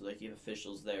that. So like, you have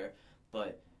officials there,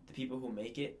 but the people who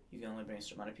make it, you can only bring a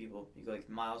certain amount of people. You go like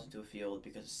miles into a field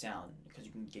because of sound, because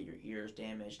you can get your ears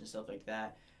damaged and stuff like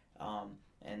that.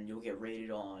 And you'll get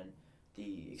rated on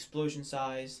the explosion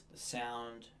size, the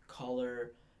sound,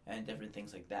 color, and different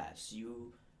things like that.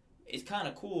 So it's kind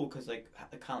of cool because like,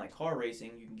 kind of like car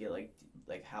racing, you can get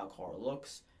like how a car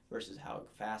looks versus how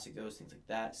fast it goes, things like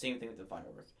that. Same thing with the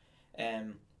firework.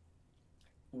 And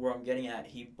where I'm getting at,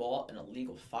 he bought an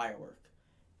illegal firework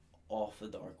off the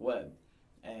dark web.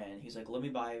 And he's like, let me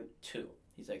buy 2.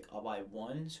 He's like, I'll buy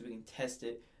 1 so we can test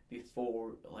it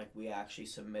before like we actually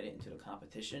submit it into the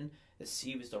competition to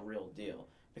see if it's the real deal.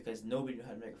 Because nobody knew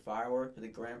how to make a firework, but the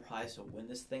grand prize to win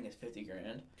this thing is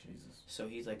 $50,000. Jesus. So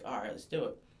he's like, all right, let's do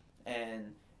it.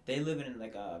 And they live in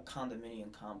like a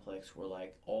condominium complex where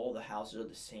like all the houses are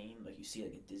the same, like you see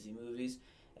like in Disney movies.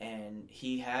 And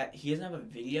he doesn't have a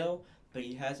video, but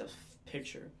he has a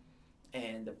picture,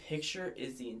 and the picture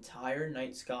is the entire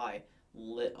night sky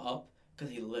lit up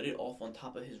because he lit it off on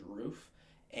top of his roof,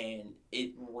 and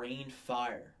it rained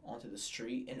fire onto the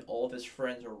street, and all of his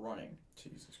friends are running.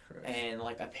 Jesus Christ. And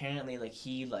like, apparently like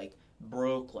he like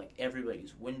broke like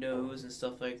everybody's windows and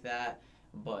stuff like that.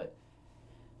 But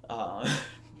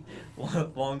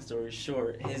long story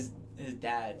short, his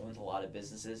dad owns a lot of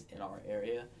businesses in our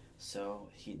area, so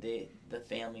the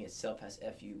family itself has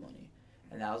FU money.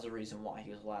 And that was the reason why he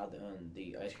was allowed to own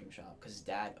the ice cream shop, because his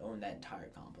dad owned that entire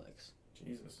complex.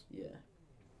 Jesus. Yeah.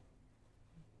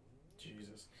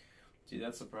 Jesus. See,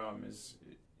 that's the problem, is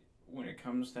when it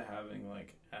comes to having,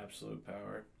 like, absolute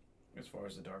power, as far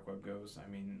as the dark web goes, I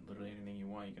mean, literally anything you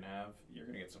want, you can have. You're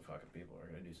going to get some fucking people who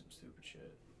are going to do some stupid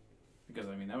shit. Because,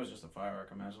 I mean, that was just a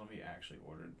firework. Imagine if he actually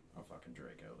ordered a fucking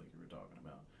Draco, like you were talking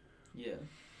about. Yeah.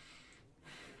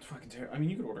 It's fucking terrible. I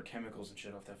mean, you could order chemicals and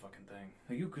shit off that fucking thing.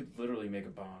 Like, you could literally make a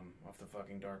bomb off the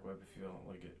fucking dark web if you don't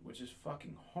like it, which is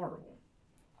fucking horrible.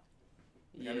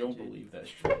 Yeah, I don't believe that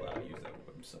you're allowed to use that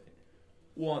website.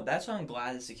 Well, that's why I'm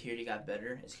glad the security got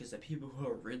better. It's because the people who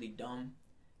are really dumb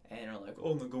and are like,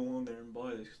 oh, I'm going to go on there and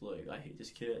buy this. Like, I hate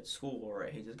this kid at school, or I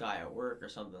hate this guy at work, or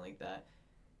something like that.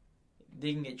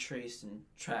 They can get traced and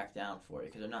tracked down for it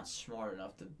because they're not smart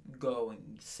enough to go and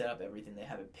set up everything. They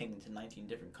have it pinged into 19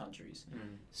 different countries.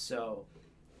 So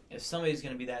if somebody's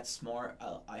going to be that smart,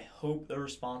 I hope they're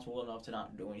responsible enough to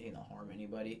not do anything to harm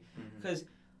anybody. Because,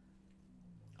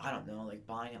 I don't know, like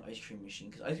buying an ice cream machine,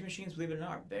 because ice cream machines, believe it or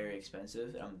not, are very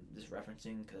expensive. I'm just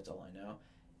referencing because that's all I know.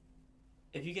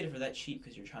 If you get it for that cheap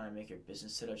because you're trying to make your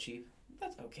business set up cheap,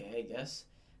 that's okay, I guess.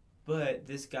 But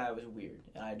this guy was weird,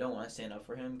 and I don't want to stand up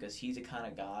for him because he's the kind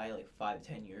of guy, like 5 to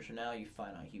 10 years from now, you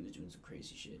find out he was doing some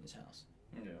crazy shit in his house.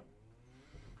 Yeah.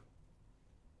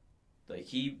 Like,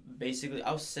 he basically,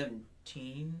 I was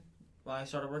 17 when I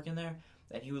started working there,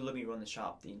 and he would let me run the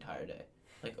shop the entire day.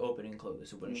 Like, open and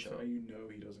close, it wouldn't show. So you know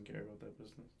he doesn't care about that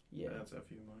business. Yeah. That's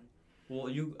FU money.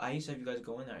 Well, I used to have you guys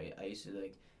go in there. I used to,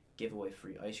 like, give away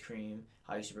free ice cream.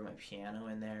 I used to bring my piano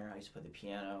in there. I used to play the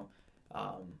piano.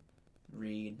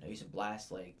 Read. I used to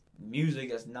blast, like,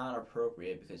 music that's not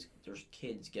appropriate because there's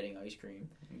kids getting ice cream.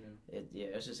 Yeah.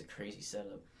 It was just a crazy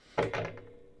setup.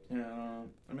 Yeah,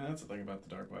 I mean, that's the thing about the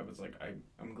dark web. It's like,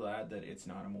 I'm glad that it's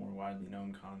not a more widely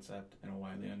known concept and a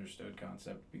widely understood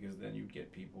concept, because then you'd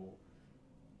get people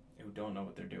who don't know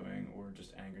what they're doing or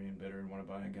just angry and bitter and want to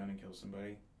buy a gun and kill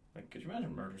somebody. Like, could you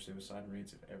imagine murder-suicide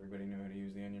rates if everybody knew how to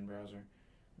use the Onion browser?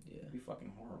 Yeah. It'd be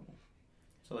fucking horrible.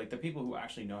 So, like, the people who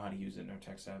actually know how to use it and are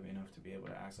tech-savvy enough to be able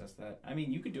to access that, I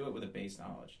mean, you could do it with a base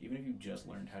knowledge. Even if you just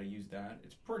learned how to use that,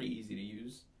 it's pretty easy to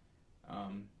use.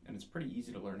 And it's pretty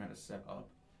easy to learn how to set up.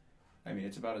 I mean,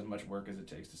 it's about as much work as it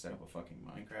takes to set up a fucking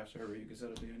Minecraft server. You can set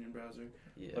up the Onion browser.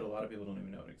 Yeah. But a lot of people don't even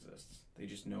know it exists. They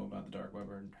just know about the dark web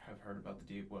or have heard about the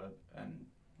deep web, and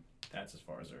that's as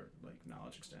far as their, like,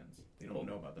 knowledge extends. They don't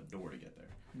know about the door to get there.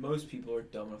 Most people are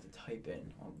dumb enough to type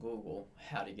in on Google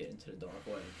how to get into the dark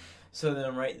web. So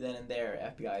then right then and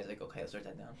there, FBI is like, okay, let's write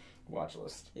that down. Watch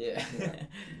list. Yeah.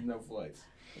 No flights.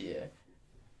 Yeah.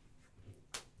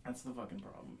 That's the fucking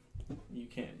problem. You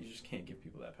just can't give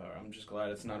people that power. I'm just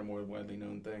glad it's not a more widely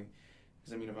known thing.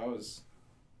 Because, I mean, if I was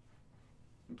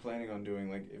planning on doing,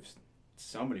 like, if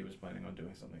somebody was planning on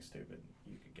doing something stupid,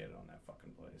 you could get it on that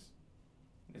fucking place.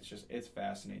 It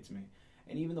fascinates me.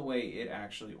 And even the way it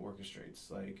actually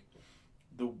orchestrates, like,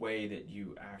 the way that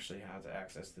you actually have to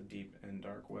access the deep and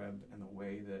dark web and the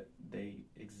way that they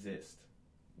exist,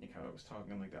 like how I was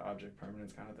talking, like, the object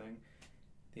permanence kind of thing,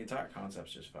 the entire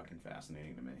concept's just fucking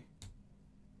fascinating to me.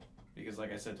 Because,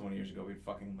 like I said 20 years ago, we had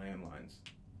fucking landlines.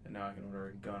 And now I can order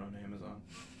a gun on Amazon.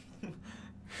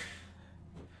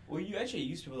 Well, you actually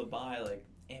used to be able to buy, like,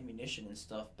 ammunition and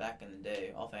stuff back in the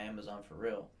day off of Amazon for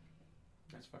real.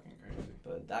 That's fucking crazy.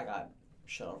 But that got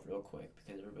shut off real quick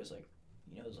because everybody's like,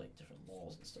 you know, there's, like, different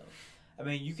laws and stuff. I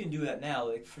mean, you can do that now,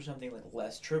 like, for something, like,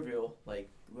 less trivial, like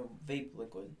vape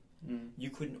liquid. Mm. You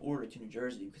couldn't order it to New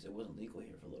Jersey because it wasn't legal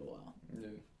here for a little while. Yeah.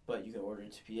 But you can order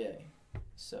it to PA.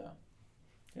 So.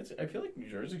 I feel like New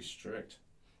Jersey's strict.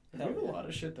 We have a lot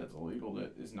of shit that's illegal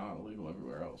that is not illegal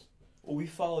everywhere else. Well, we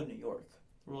follow New York.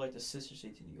 We're like the sister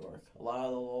state to New York. A lot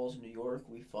of the laws in New York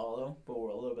we follow, but we're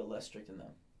a little bit less strict than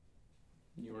them.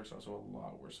 New York's also a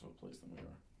lot worse of a place than we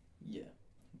are. Yeah.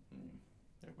 Mm.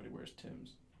 Everybody wears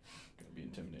Timbs. Gotta be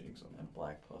intimidating somehow. And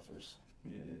black puffers.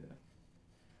 Yeah.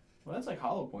 Well, that's like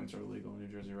hollow points are illegal in New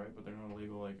Jersey, right? But they're not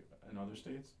illegal like in other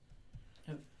states.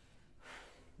 Yep.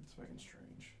 It's fucking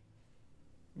strange.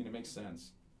 I mean, it makes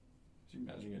sense. Can you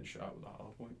imagine getting shot with a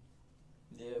hollow point?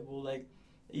 Yeah, well, like,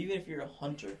 even if you're a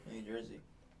hunter in New Jersey,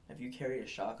 if you carry a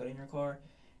shotgun in your car,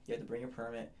 you have to bring a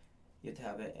permit. You have to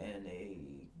have it in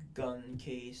a gun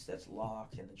case that's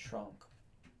locked in the trunk.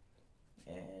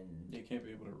 And you can't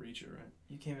be able to reach it, right?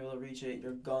 You can't be able to reach it.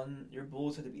 Your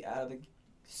bullets have to be out of the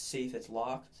safe that's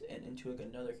locked and into, like,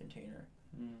 another container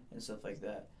and stuff like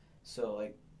that. So,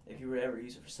 like, if you were to ever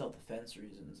use it for self-defense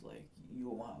reasons, like, you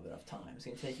won't have enough time. It's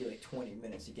going to take you, like, 20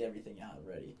 minutes to get everything out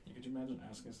ready. Could you imagine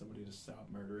asking somebody to stop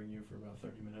murdering you for about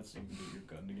 30 minutes so you can get your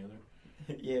gun together?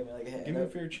 Yeah, man, like, hey, give me a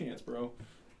fair chance, bro.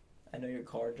 I know you're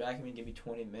carjacking me. Give me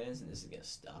 20 minutes, and this is going to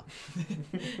stop.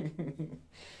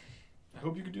 I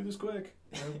hope you can do this quick.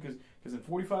 You know, because in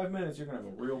 45 minutes, you're going to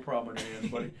have a real problem in your hands,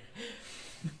 buddy.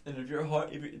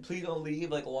 And please don't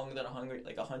leave, like, longer than 100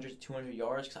 to 200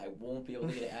 yards, because I won't be able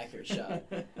to get an accurate shot.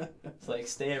 It's like,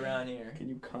 stay around here. Can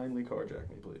you kindly carjack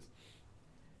me, please?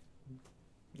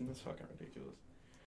 That's fucking ridiculous.